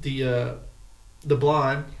the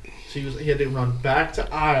blind. So he had to run back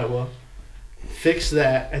to Iowa, fix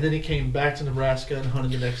that, and then he came back to Nebraska and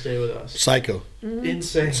hunted the next day with us. Psycho. Mm-hmm.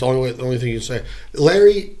 Insane. It's the only thing you can say.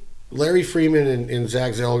 Larry Freeman and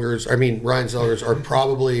Ryan Zelgers are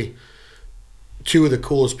probably two of the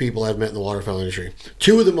coolest people I've met in the waterfowl industry.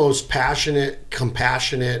 Two of the most passionate,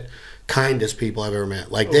 compassionate, kindest people I've ever met.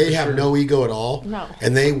 Like, they have no ego at all. No.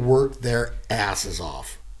 And they work their asses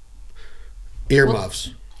off.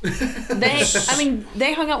 Earmuffs.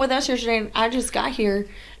 They hung out with us yesterday, and I just got here,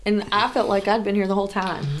 and I felt like I'd been here the whole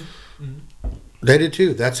time. Mm-hmm. They did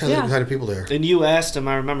too. That's how the kind of people they are. And you asked him,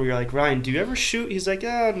 I remember, you're like, Ryan, do you ever shoot? He's like,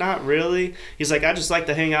 not really. He's like, I just like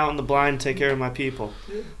to hang out in the blind and take care of my people.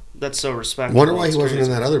 That's so respectful. Wonder why he wasn't in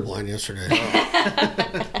that other blind yesterday.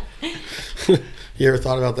 You ever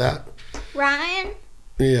thought about that? Ryan?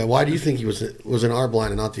 Yeah, why do you think he was in our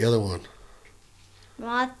blind and not the other one?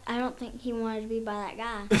 Well, I don't think he wanted to be by that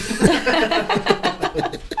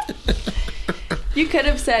guy. You could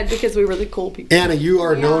have said because we were the cool people. Anna, you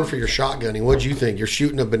are known for your shotgunning. What'd you think? You're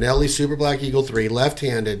shooting a Benelli Super Black Eagle 3,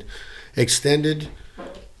 left-handed, extended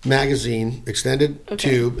magazine,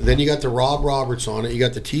 tube. Then you got the Rob Roberts on it. You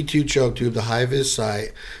got the T2 choke tube, the high-vis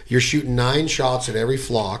sight. You're shooting 9 shots at every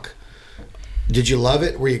flock. Did you love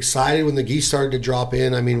it? Were you excited when the geese started to drop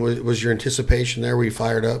in? I mean, was your anticipation there? Were you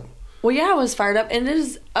fired up? Well, yeah, I was fired up, and it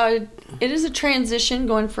is a transition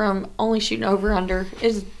going from only shooting over under.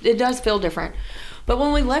 It does feel different. But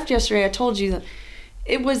when we left yesterday, I told you that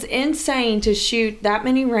it was insane to shoot that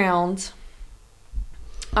many rounds.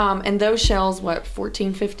 And those shells,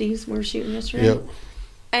 1450s we were shooting yesterday? Yep.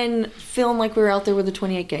 And feeling like we were out there with a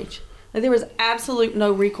 28 gauge. Like, there was absolute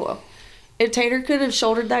no recoil. If Tater could have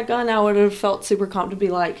shouldered that gun, I would have felt super confident to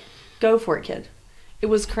be like, go for it, kid. It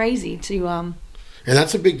was crazy to... And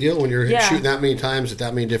that's a big deal when you're shooting that many times at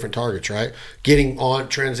that many different targets, right?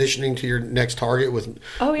 Transitioning to your next target with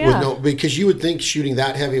because you would think shooting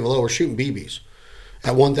that heavy of a low, we're shooting BBs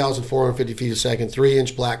at 1,450 feet a second,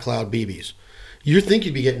 3-inch black cloud BBs. You'd think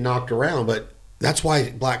you'd be getting knocked around, but that's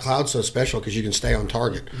why black cloud's so special, because you can stay on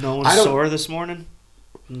target. No one's sore this morning?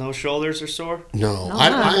 No shoulders are sore? No.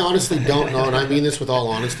 I honestly don't know, and I mean this with all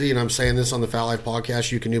honesty, and I'm saying this on the Fowl Life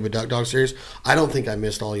podcast, Eukanuba Duck Dog series. I don't think I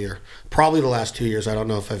missed all year. Probably the last 2 years, I don't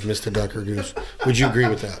know if I've missed a duck or goose. Would you agree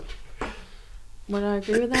with that? Would I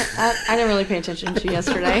agree with that? I didn't really pay attention to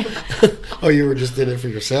yesterday. Oh, you were just in it for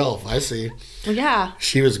yourself. I see. Well, yeah.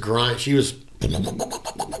 She was She was...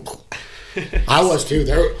 I was too.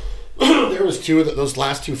 There was two of those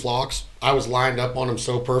last 2 flocks. I was lined up on them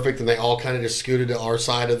so perfect, and they all kind of just scooted to our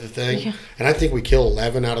side of the thing. Yeah. And I think we killed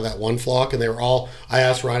 11 out of that one flock, and they were all... I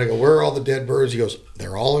asked Ryan, I go, where are all the dead birds? He goes,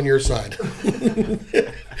 they're all on your side.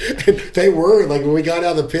 They were. Like, when we got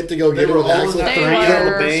out of the pit to go get them with Axel,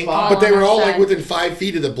 but they were all like within 5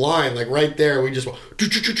 feet of the blind, like right there. We just went,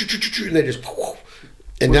 and they just...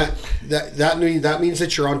 And that means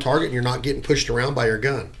that you're on target and you're not getting pushed around by your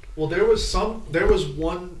gun. Well, there was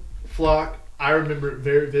one flock. I remember it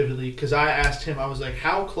very vividly because I asked him, I was like,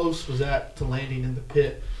 how close was that to landing in the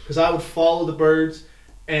pit? Because I would follow the birds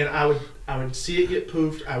and I would see it get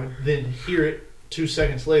poofed. I would then hear it 2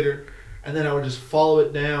 seconds later, and then I would just follow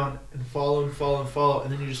it down and follow and follow and follow,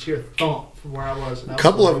 and then you just hear a thump from where I was. A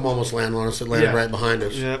couple of them almost landed on us that landed right behind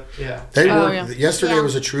us. Yep. Yeah. Yesterday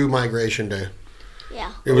was a true migration day.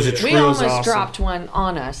 Yeah. It was a true. We almost awesome. dropped one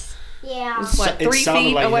on us. Yeah. It was, what, It 3 sounded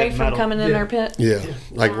feet like away hitting from metal. coming in Yeah. our pit? Yeah,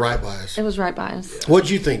 like right by us. It was right by us. What'd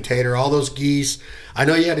you think, Tater? All those geese. I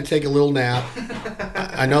know you had to take a little nap.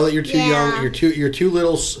 I know that you're too young. You're too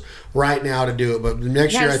little right now to do it. But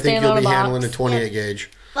next year, I think stand you'll on be a box. handling a 28 gauge.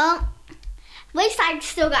 Well, at least I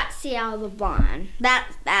still got to see out of the blind.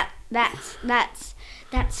 That's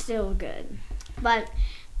still good. But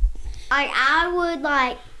I would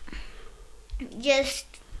just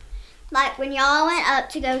when y'all went up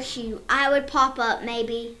to go shoot, I would pop up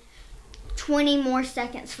maybe 20 more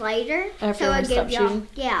seconds later. After so I I'd stopped give y'all shooting?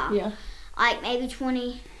 Yeah. like maybe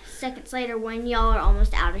 20 seconds later when y'all are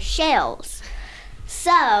almost out of shells.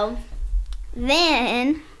 So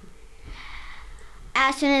then,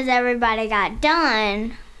 as soon as everybody got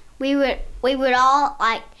done, we would all,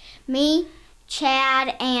 like me,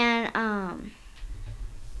 Chad, and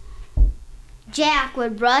Jack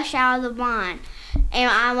would rush out of the blind, and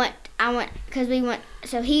I went because we went.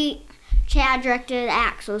 So Chad directed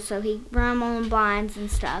Axel, so he run them on the blinds and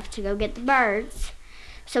stuff to go get the birds.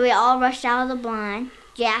 So we all rushed out of the blind.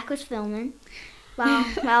 Jack was filming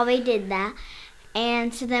while we did that.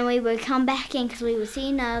 And so then we would come back in because we would see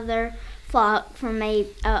another flock from a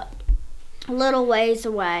little ways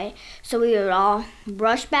away. So we would all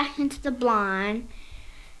rush back into the blind.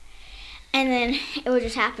 And then it would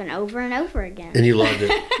just happen over and over again. And you loved it.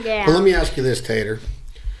 Yeah. Well, let me ask you this, Tater.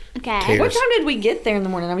 Okay. Tater. What time did we get there in the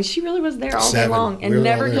morning? I mean, she really was there all day 7. long and We were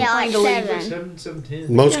never all there. complained Yeah, to like leave. 7. 7:10.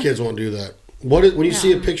 Most kids won't do that. When you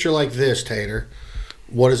see a picture like this, Tater,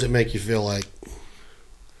 what does it make you feel like?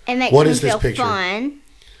 It makes What me is this feel picture? fun.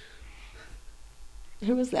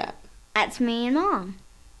 Who was that? That's me and Mom.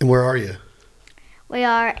 And where are you? We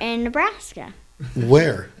are in Nebraska.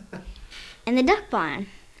 Where? In the duck blind.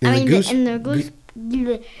 In the goose- in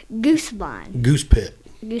the goose blind. Goose pit.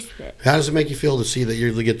 Goose pit. How does it make you feel to see that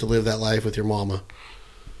you get to live that life with your mama?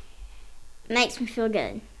 Makes me feel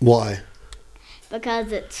good Why?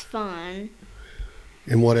 because it's fun.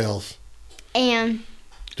 And what else? And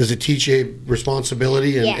Does it teach you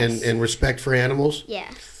responsibility and, Yes. and respect for animals?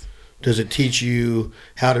 yes. Does it teach you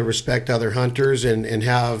how to respect other hunters and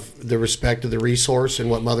have the respect of the resource and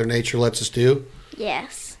what Mother Nature lets us do?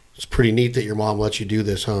 Yes. It's pretty neat that your mom lets you do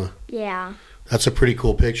this, huh? Yeah. That's a pretty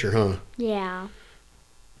cool picture, huh? Yeah.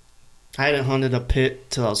 I hadn't hunted a pit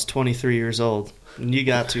till I was 23 years old. And you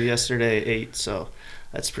got to yesterday at 8, so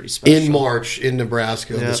that's pretty special. In March in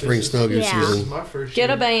Nebraska, Yeah. the spring snow goose Yeah. This is season. my first Get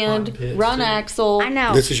year a band, hunting pits, run too. Axel. I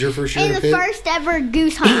know. This is your first year And in a the pit? first ever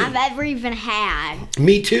goose hunt I've ever even had.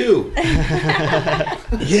 Me too.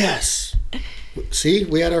 Yes. See,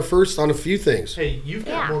 we had our first on a few things. Hey, you've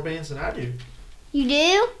got Yeah. more bands than I do. You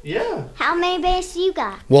do? Yeah. How many bands do you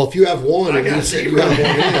got? Well, if you have one, I and you got said zero. you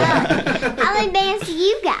have one. How many bands do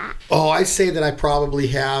you got? Oh, I say that I probably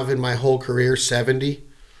have in my whole career 70.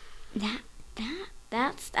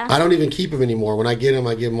 That's I don't even keep them anymore. When I get them,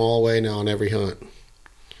 I give them all away now on every hunt.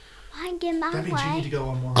 I get my That means you need to way. go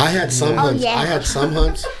on more. I had some Oh, hunts. yeah. I had some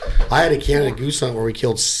hunts. I had a Canada goose hunt where we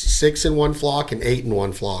killed 6 in one flock and 8 in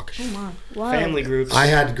one flock. Oh my. Whoa. Family groups. I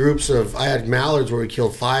had mallards where we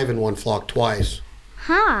killed 5 in one flock twice.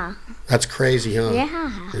 Huh. That's crazy, huh?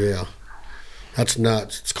 Yeah. Yeah. That's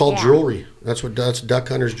nuts. It's called Yeah. jewelry. That's duck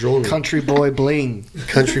hunters jewelry. Country boy bling.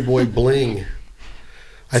 Country boy bling.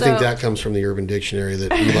 I think So- that comes from the Urban Dictionary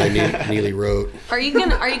that Eli Neeley wrote. Are you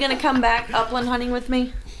gonna come back upland hunting with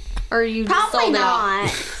me? Or are you Probably sold not. out?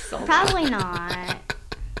 Sold out. Probably not.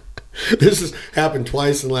 This has happened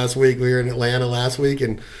twice in last week. We were in Atlanta last week,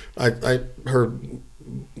 and her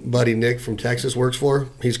buddy Nick from Texas works for her.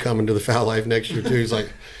 He's coming to the Fowl Life next year too. He's like,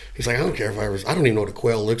 I don't care if I don't even know what a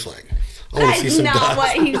quail looks like. I want to see That's some not ducks.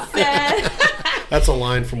 what he said. That's a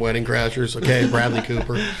line from Wedding Crashers. Okay, Bradley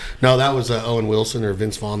Cooper. No, that was Owen Wilson or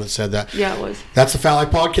Vince Vaughn that said that. Yeah, it was. That's the Fowl Life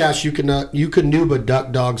Podcast, Eukanuba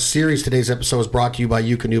Duck Dogs series. Today's episode was brought to you by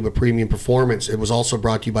Eukanuba Premium Performance. It was also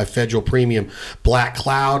brought to you by Federal Premium, Black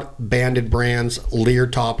Cloud, Banded Brands, Lear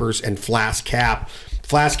Toppers, and Flask Cap.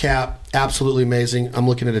 Flask cap, absolutely amazing. I'm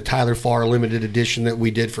looking at a Tyler Farr limited edition that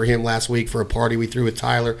we did for him last week for a party we threw with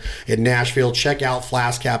Tyler in Nashville. Check out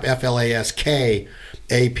Flask cap, FLASKAP,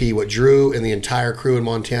 what Drew and the entire crew in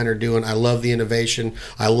Montana are doing. I love the innovation.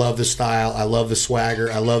 I love the style. I love the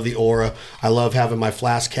swagger. I love the aura. I love having my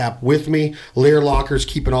Flask cap with me. Lear lockers,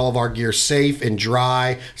 keeping all of our gear safe and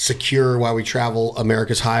dry, secure while we travel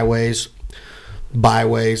America's highways,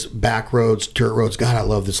 byways, back roads, dirt roads. God, I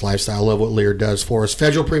love this lifestyle. I love what Lear does for us.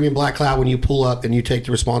 Federal Premium Black Cloud, when you pull up and you take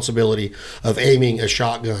the responsibility of aiming a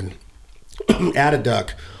shotgun at a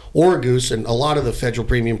duck or a goose, and a lot of the Federal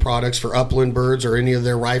Premium products for upland birds or any of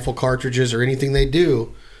their rifle cartridges or anything they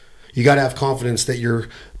do, you got to have confidence that your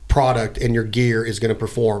product and your gear is going to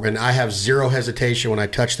perform. And I have zero hesitation when I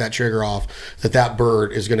touch that trigger off that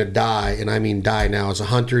bird is going to die, and I mean die now. As a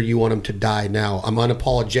hunter, you want them to die now. I'm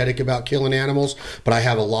unapologetic about killing animals, but I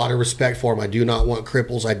have a lot of respect for them. I do not want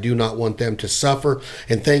cripples. I do not want them to suffer.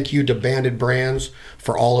 And thank you to Banded Brands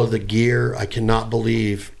for all of the gear. I cannot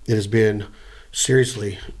believe it has been,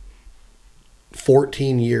 seriously,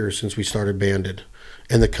 14 years since we started Banded,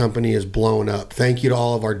 and the company is blown up. Thank you to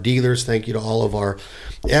all of our dealers. Thank you to all of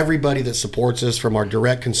everybody that supports us, from our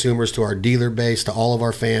direct consumers to our dealer base to all of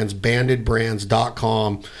our fans.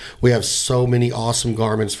 BandedBrands.com. We have so many awesome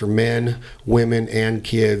garments for men, women, and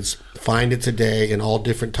kids. Find it today in all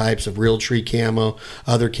different types of real tree camo,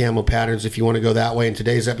 other camo patterns if you want to go that way. And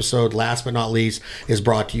today's episode, last but not least, is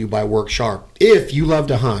brought to you by Work Sharp. If you love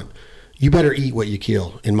to hunt, you better eat what you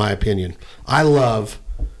kill, in my opinion. I love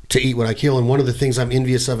to eat what I kill, and one of the things I'm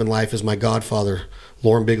envious of in life is my godfather,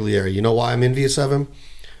 Lauren Biglieri. You know why I'm envious of him?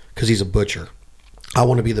 Because he's a butcher. I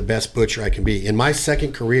want to be the best butcher I can be. In my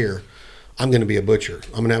second career, I'm going to be a butcher.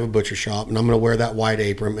 I'm going to have a butcher shop, and I'm going to wear that white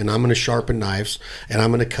apron, and I'm going to sharpen knives, and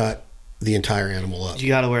I'm going to cut the entire animal up. You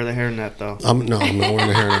got to wear the hairnet, though. I'm not wearing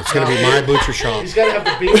the hairnet. It's going to be my butcher shop. He's got to have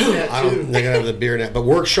the beard net, too. They got to have the beard net. But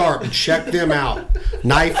Work Sharp, and check them out.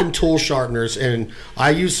 Knife and tool sharpeners. And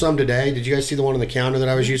I used some today. Did you guys see the one on the counter that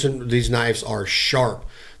I was using? These knives are sharp.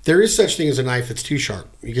 There is such thing as a knife that's too sharp.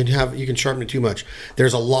 You can sharpen it too much.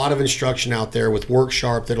 There's a lot of instruction out there with Work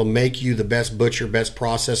Sharp that'll make you the best butcher, best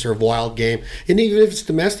processor of wild game. And even if it's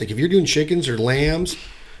domestic, if you're doing chickens or lambs,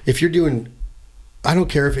 if you're doing, I don't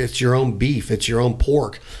care if it's your own beef, it's your own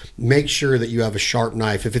pork, make sure that you have a sharp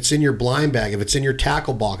knife. If it's in your blind bag, if it's in your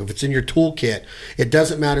tackle box, if it's in your toolkit, it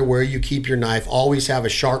doesn't matter where you keep your knife. Always have a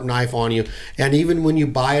sharp knife on you. And even when you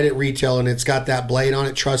buy it at retail and it's got that blade on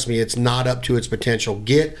it, trust me, it's not up to its potential.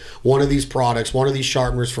 Get one of these products, one of these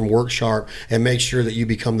sharpeners from Work Sharp, and make sure that you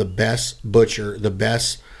become the best butcher, the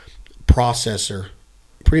best processor,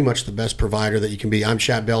 pretty much the best provider that you can be. I'm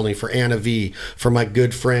Chad Belding for Anna V, for my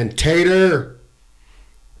good friend Tater.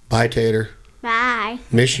 Bye, Tater. Bye.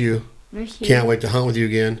 Miss you. Miss you. Can't wait to hunt with you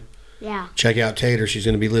again. Yeah. Check out Tater. She's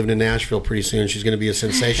going to be living in Nashville pretty soon. She's going to be a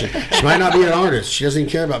sensation. She might not be an artist. She doesn't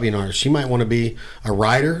even care about being an artist. She might want to be a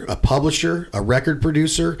writer, a publisher, a record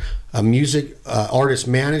producer, a music artist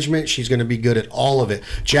management. She's going to be good at all of it.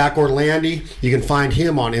 Jack Orlandi, you can find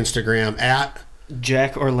him on Instagram at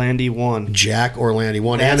Jack Orlandi 1. Jack Orlandi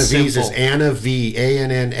 1. Anna V's is Anna V,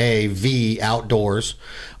 ANNAV Outdoors.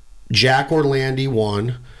 Jack Orlandi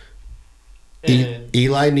 1.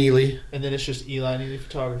 Eli Neeley. And then it's just Eli Neeley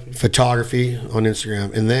Photography. Photography on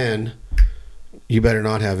Instagram. And then you better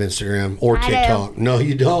not have Instagram or TikTok. No,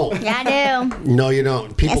 you don't. Yeah, I do. No, you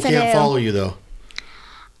don't. People Yes, I can't do. follow you, though.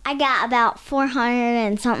 I got about 400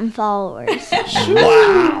 and something followers.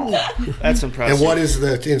 Wow. That's impressive. And what is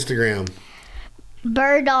the Instagram?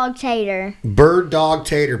 Bird Dog Tater. Bird Dog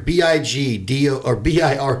Tater. BIGDO or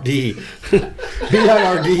BIRD.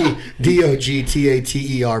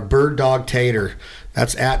 BIRDDOGTATER. Bird Dog Tater.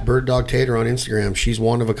 That's at Bird Dog Tater on Instagram. She's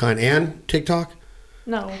one of a kind. And TikTok?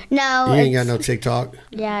 No. No. You ain't got no TikTok?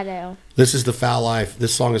 Yeah, I do. This is the Fowl Life.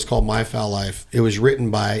 This song is called My Fowl Life. It was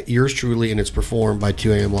written by yours truly, and it's performed by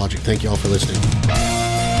 2AM Logic. Thank you all for listening.